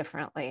much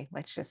differently,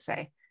 let's just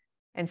say.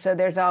 And so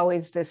there's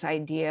always this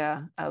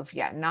idea of,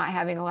 not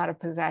having a lot of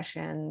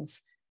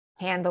possessions,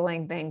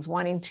 handling things,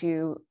 wanting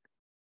to,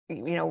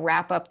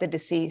 wrap up the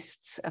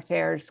deceased's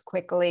affairs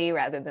quickly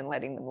rather than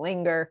letting them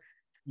linger,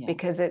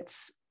 because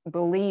it's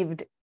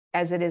believed,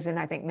 as it is in,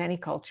 I think, many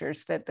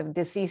cultures, that the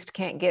deceased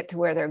can't get to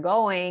where they're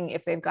going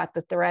if they've got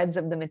the threads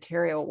of the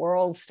material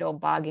world still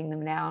bogging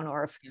them down,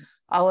 or if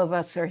all of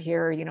us are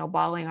here,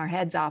 bawling our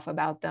heads off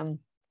about them.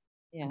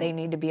 They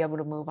need to be able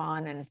to move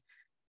on. And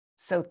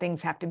so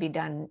things have to be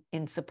done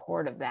in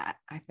support of that,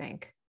 I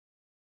think.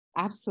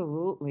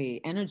 Absolutely.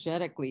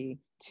 Energetically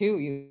too,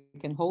 you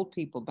can hold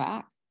people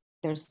back,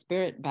 their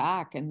spirit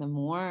back. And the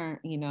more,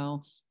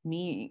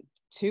 me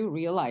too,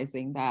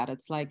 realizing that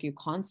it's like you're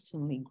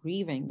constantly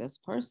grieving this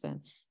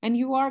person, and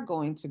you are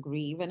going to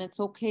grieve, and it's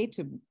okay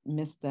to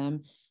miss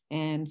them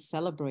and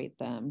celebrate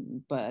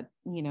them. But,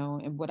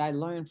 and what I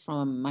learned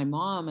from my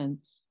mom and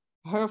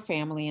her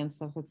family and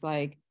stuff, it's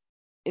like,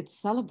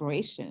 it's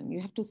celebration. You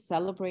have to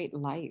celebrate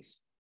life.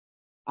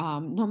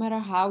 No matter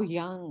how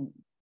young,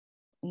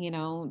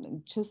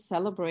 just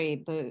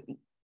celebrate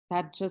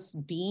that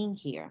just being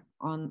here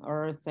on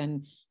earth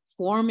and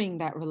forming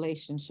that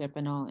relationship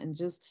and all, and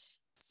just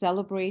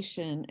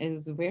celebration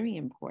is very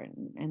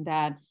important. And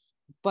that,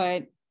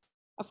 but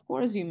of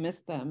course you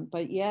miss them,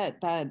 but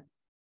yet that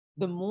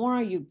the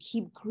more you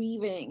keep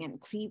grieving and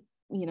keep,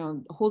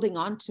 holding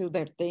on to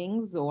their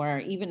things, or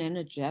even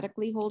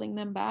energetically holding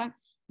them back,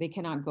 they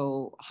cannot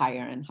go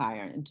higher and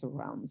higher into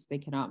realms. They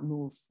cannot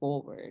move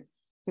forward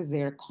because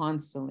they're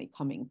constantly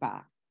coming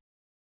back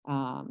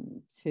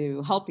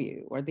to help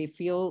you, or they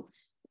feel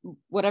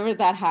whatever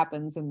that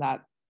happens in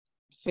that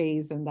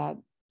phase, in that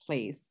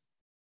place.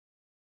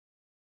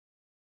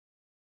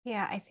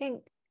 Yeah, I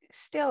think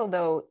still,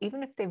 though,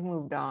 even if they've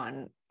moved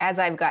on, as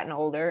I've gotten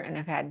older and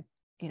have had,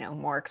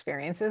 more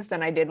experiences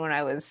than I did when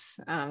I was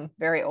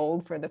very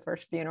old for the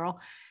first funeral,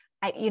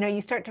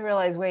 you start to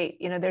realize, wait,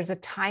 there's a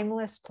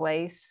timeless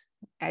place,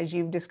 as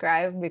you've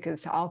described,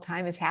 because all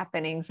time is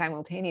happening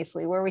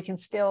simultaneously, where we can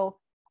still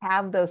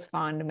have those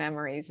fond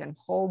memories and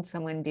hold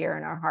someone dear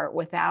in our heart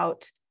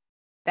without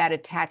that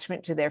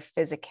attachment to their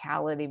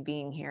physicality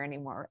being here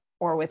anymore,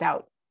 or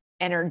without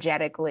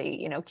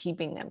energetically,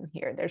 keeping them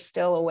here. There's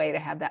still a way to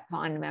have that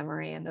fond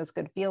memory and those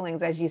good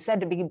feelings, as you said,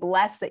 to be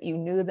blessed that you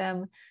knew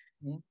them,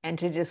 Yeah. and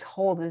to just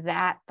hold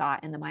that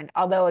thought in the mind.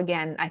 Although,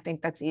 again, I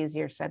think that's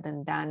easier said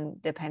than done,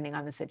 depending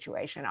on the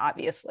situation,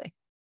 obviously.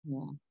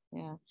 Yeah,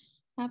 yeah,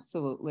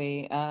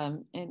 absolutely.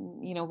 And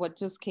what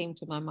just came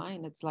to my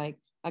mind, it's like,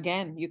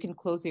 again, you can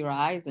close your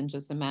eyes and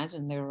just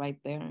imagine they're right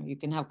there. You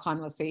can have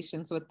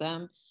conversations with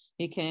them.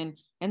 You can,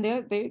 and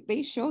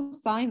they show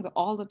signs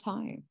all the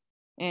time.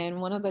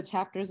 And one of the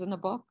chapters in the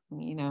book,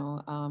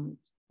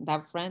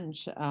 that friend,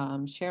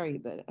 Sherry,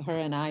 that her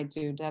and I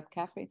do Death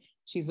Cafe,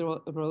 she's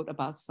wrote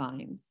about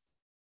signs,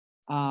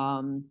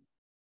 um,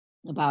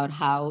 about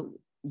how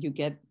you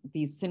get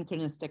these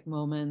synchronistic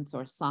moments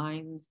or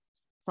signs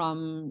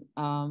from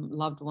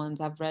loved ones.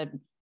 I've read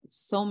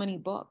so many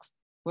books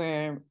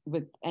where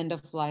with end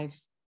of life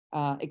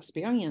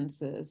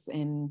experiences,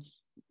 and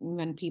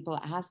when people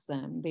ask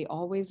them, they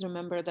always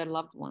remember their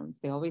loved ones.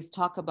 They always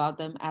talk about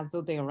them as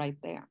though they're right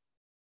there.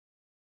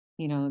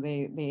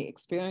 They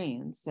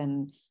experience,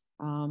 and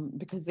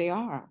because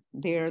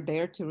they're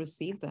there to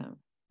receive them.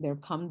 They're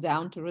come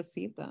down to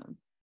receive them.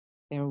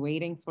 They're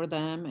waiting for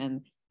them,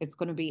 and it's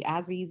going to be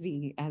as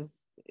easy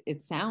as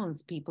it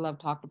sounds. People have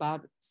talked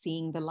about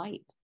seeing the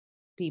light.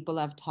 People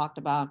have talked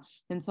about,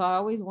 and so I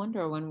always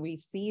wonder when we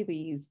see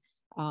these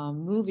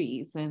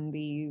movies and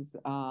these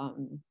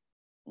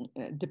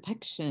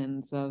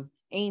depictions of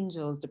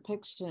angels,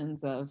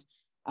 depictions of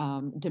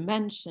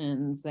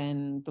dimensions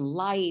and the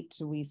light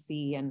we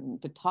see, and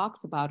the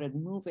talks about it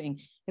moving.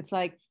 It's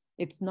like,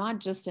 it's not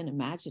just an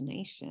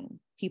imagination.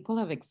 People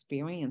have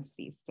experienced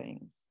these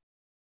things.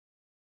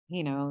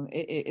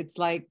 It's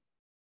like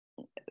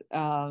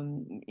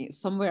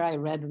somewhere I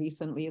read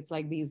recently, it's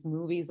like these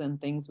movies and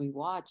things we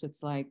watch,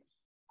 it's like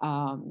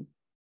the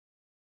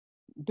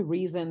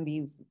reason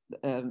these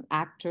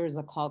actors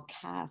are called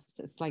cast,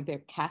 it's like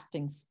they're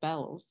casting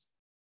spells,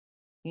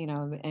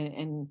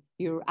 and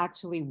you're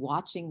actually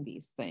watching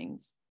these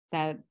things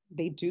that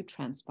they do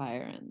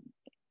transpire,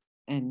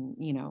 and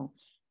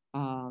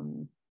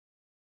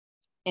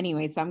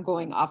anyways, I'm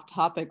going off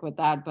topic with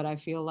that, but I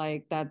feel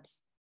like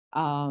that's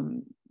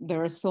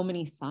there are so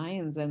many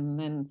signs. And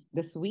then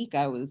this week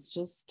I was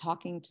just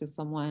talking to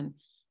someone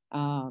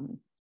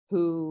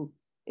who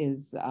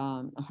is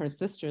her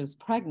sister is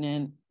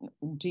pregnant,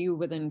 due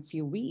within a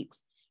few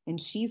weeks, and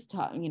she's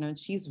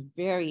she's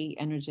very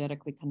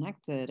energetically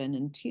connected and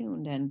in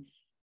tuned, and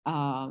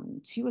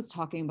she was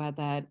talking about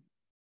that.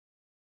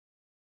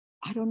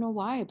 I don't know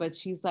why, but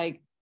she's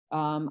like,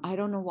 I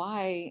don't know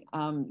why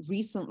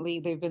recently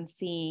they've been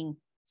seeing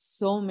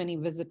so many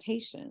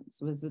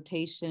visitations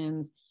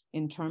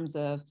in terms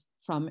of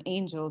from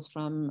angels,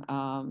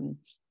 from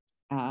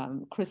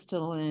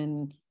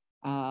crystalline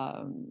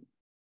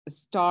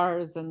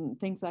stars and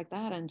things like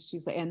that. And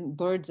she's like, and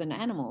birds and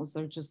animals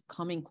are just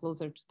coming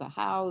closer to the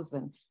house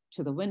and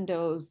to the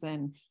windows.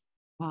 And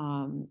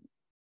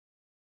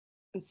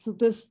so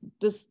this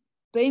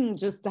thing,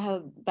 just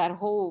that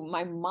whole,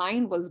 my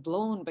mind was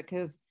blown,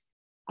 because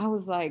I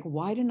was like,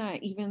 why didn't I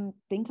even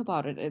think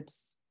about it?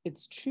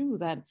 It's true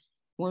that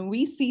when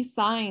we see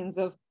signs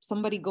of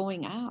somebody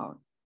going out,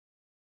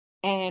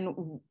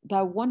 and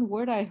that one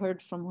word I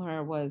heard from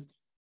her was,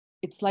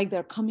 it's like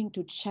they're coming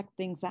to check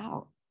things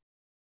out.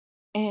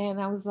 And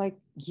I was like,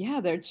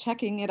 yeah, they're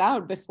checking it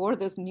out before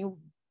this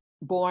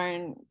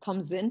newborn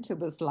comes into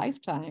this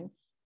lifetime.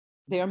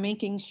 They're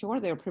making sure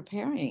they're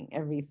preparing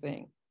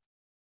everything.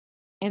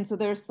 And so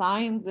there are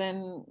signs,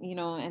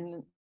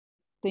 and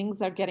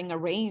things are getting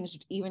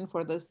arranged even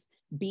for this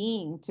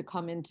being to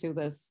come into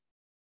this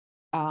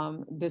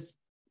this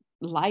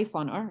life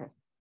on earth.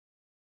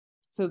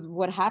 So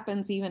what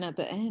happens even at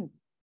the end,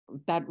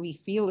 that we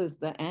feel is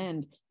the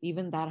end,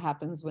 even that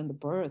happens when the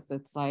birth.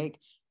 It's like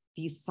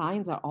these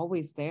signs are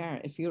always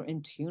there if you're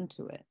in tune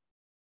to it.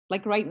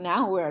 Like right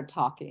now we're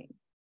talking,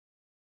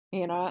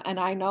 and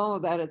I know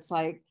that it's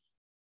like,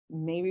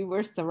 maybe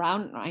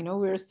I know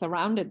we're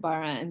surrounded by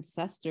our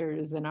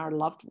ancestors and our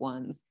loved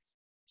ones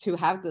to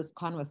have this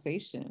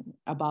conversation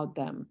about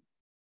them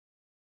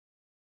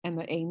and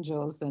the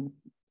angels and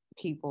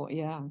people.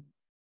 Yeah.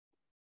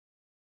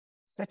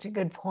 Such a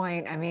good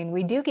point. I mean,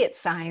 we do get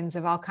signs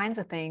of all kinds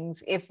of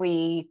things if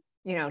we,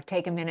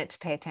 take a minute to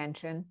pay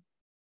attention,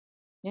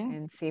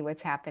 and see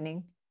what's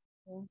happening.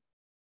 Yeah.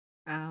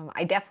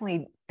 I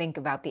definitely think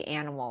about the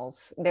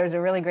animals. There's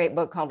a really great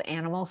book called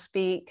Animal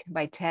Speak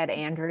by Ted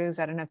Andrews.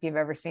 I don't know if you've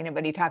ever seen it,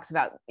 but he talks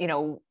about,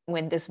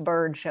 when this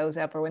bird shows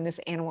up or when this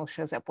animal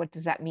shows up, what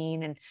does that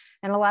mean? And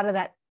a lot of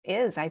that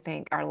is, I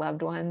think, our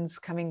loved ones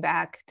coming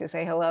back to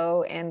say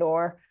hello, and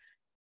or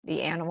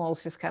the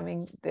animals just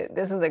coming.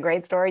 This is a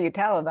great story you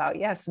tell about,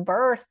 yes,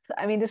 birth.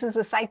 I mean, this is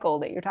a cycle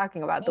that you're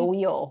talking about, the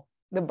wheel,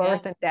 the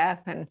birth and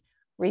death and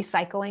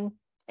recycling.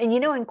 And,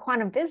 in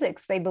quantum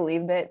physics, they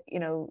believe that,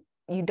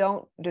 you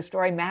don't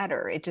destroy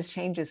matter, it just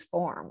changes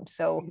form.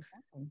 So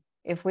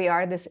if we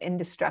are this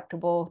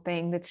indestructible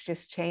thing that's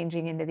just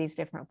changing into these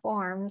different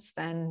forms,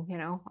 then,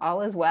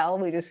 all is well.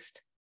 We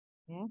just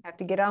have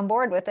to get on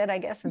board with it, I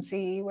guess, and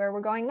see where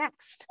we're going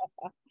next.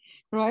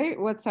 Right?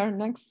 What's our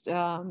next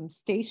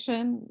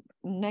station,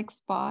 next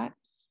spot?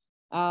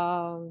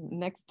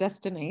 next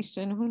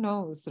destination, who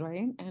knows,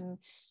 right? And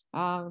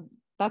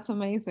that's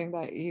amazing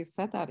that you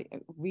said that.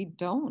 We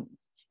don't.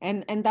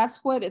 And that's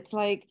what it's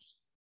like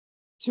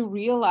to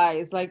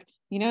realize, like,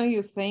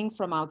 you think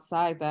from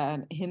outside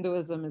that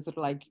Hinduism is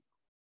like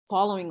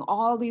following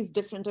all these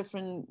different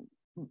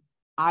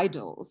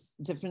idols,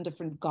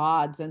 different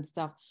gods and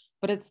stuff,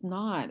 but it's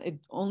not. It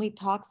only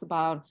talks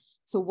about,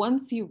 so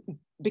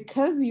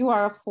because you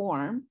are a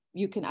form,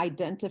 you can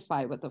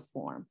identify with a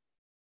form.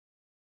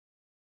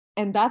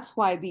 And that's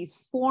why these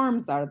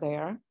forms are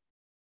there.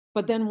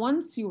 But then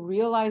once you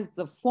realize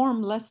the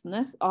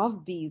formlessness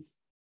of these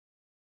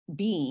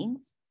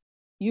beings,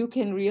 you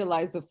can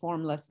realize the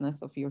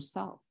formlessness of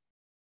yourself.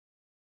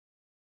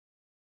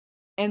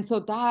 And so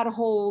that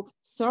whole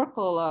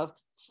circle of,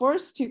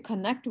 first you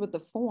connect with the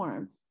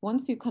form.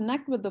 Once you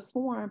connect with the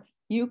form,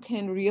 you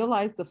can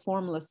realize the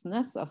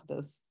formlessness of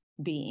this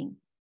being.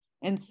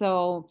 And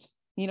so,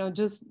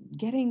 just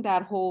getting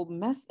that whole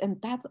mess, and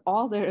that's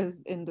all there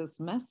is in this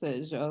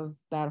message of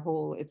that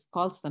whole, it's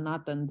called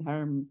Sanatan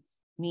Dharma,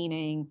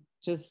 meaning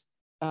just,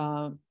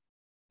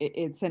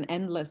 it's an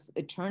endless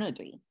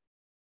eternity.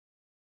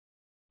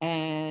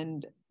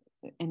 And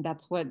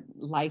that's what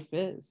life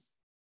is.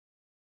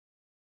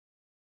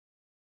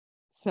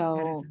 So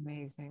that is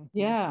amazing.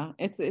 Yeah,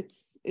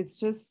 it's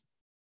just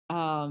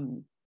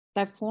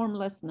that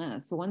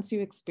formlessness. So once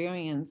you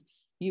experience,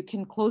 you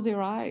can close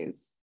your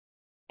eyes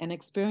and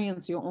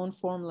experience your own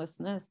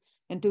formlessness,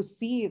 and to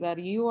see that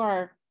you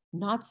are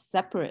not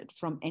separate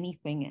from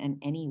anything and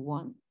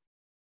anyone.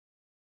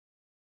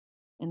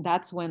 And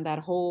that's when that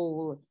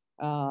whole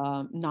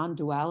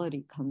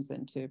non-duality comes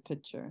into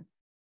picture.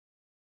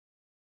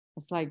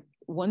 It's like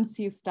when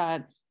you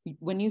start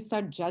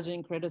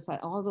judging, criticize,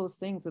 all those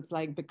things, it's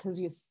like because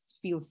you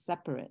feel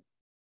separate,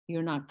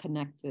 you're not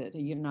connected,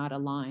 you're not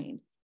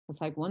aligned.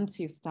 It's like once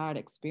you start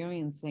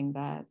experiencing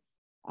that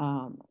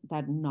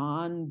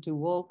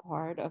non-dual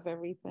part of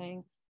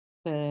everything,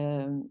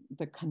 the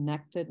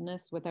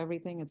connectedness with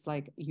everything, it's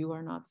like you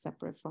are not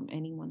separate from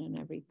anyone and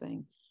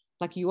everything.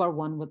 Like you are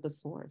one with the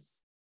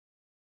source.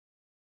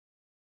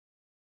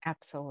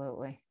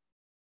 Absolutely.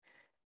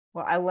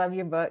 Well, I love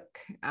your book.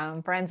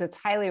 Friends, it's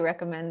highly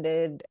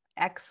recommended.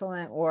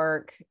 Excellent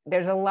work.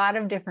 There's a lot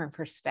of different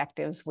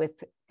perspectives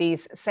with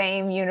these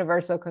same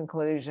universal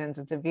conclusions.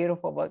 It's a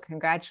beautiful book.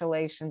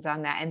 Congratulations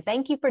on that. And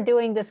thank you for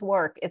doing this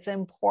work. It's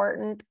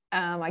important.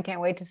 I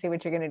can't wait to see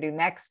what you're going to do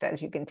next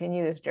as you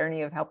continue this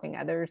journey of helping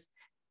others.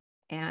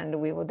 And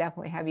we will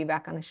definitely have you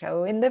back on the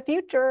show in the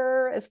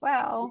future as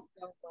well. Thank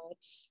you so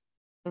much.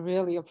 I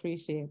really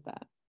appreciate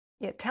that.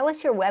 Yeah, tell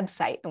us your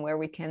website and where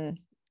we can.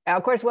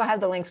 Of course, we'll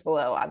have the links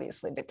below,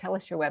 obviously, but tell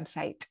us your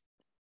website.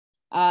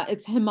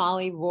 It's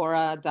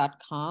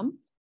hemalivora.com,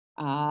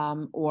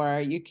 or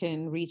you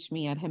can reach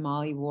me at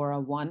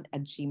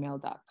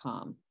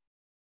hemalivora1@gmail.com.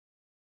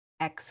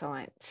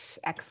 Excellent.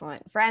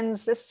 Excellent.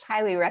 Friends, this is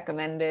highly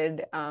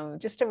recommended.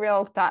 Just a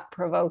real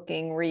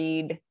thought-provoking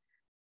read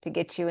to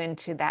get you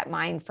into that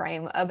mind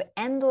frame of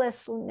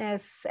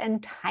endlessness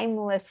and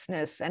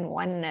timelessness and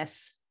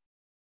oneness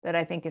that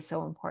I think is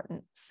so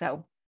important.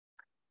 So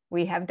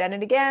we have done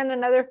it again,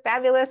 another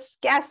fabulous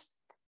guest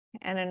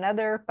and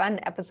another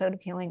fun episode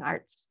of Healing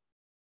Arts.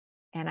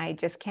 And I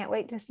just can't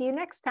wait to see you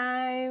next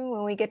time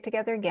when we get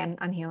together again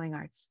on Healing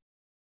Arts.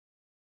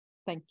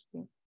 Thank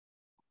you.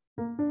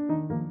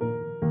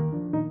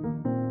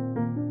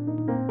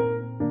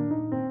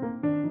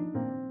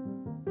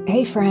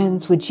 Hey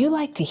friends, would you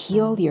like to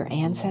heal your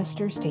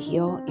ancestors to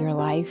heal your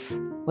life?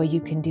 Well,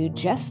 you can do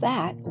just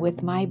that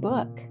with my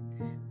book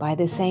by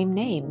the same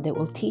name that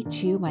will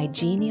teach you my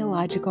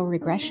genealogical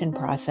regression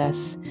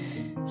process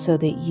so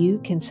that you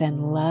can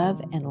send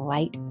love and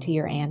light to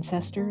your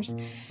ancestors.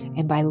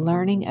 And by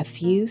learning a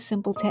few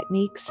simple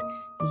techniques,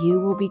 you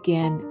will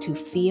begin to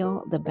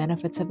feel the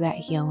benefits of that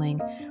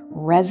healing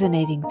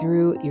resonating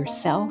through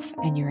yourself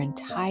and your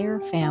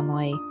entire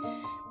family,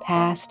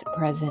 past,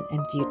 present,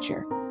 and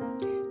future.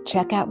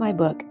 Check out my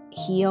book,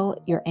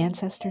 Heal Your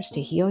Ancestors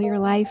to Heal Your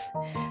Life,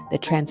 The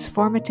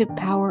Transformative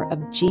Power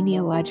of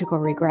Genealogical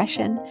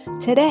Regression,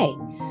 today.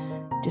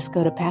 Just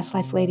go to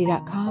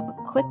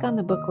pastlifelady.com, click on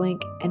the book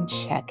link, and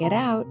check it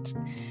out.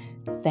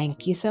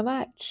 Thank you so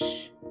much.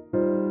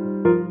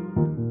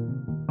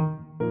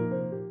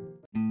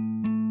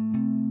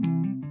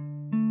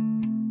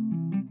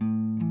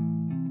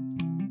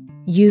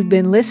 You've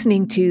been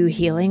listening to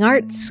Healing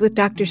Arts with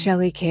Dr.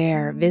 Shelley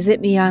Kerr.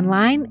 Visit me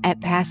online at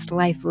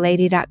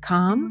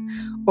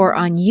pastlifelady.com or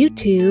on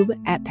YouTube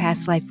at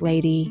Past Life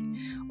Lady,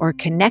 or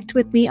connect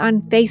with me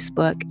on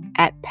Facebook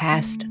at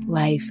Past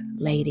Life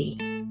Lady.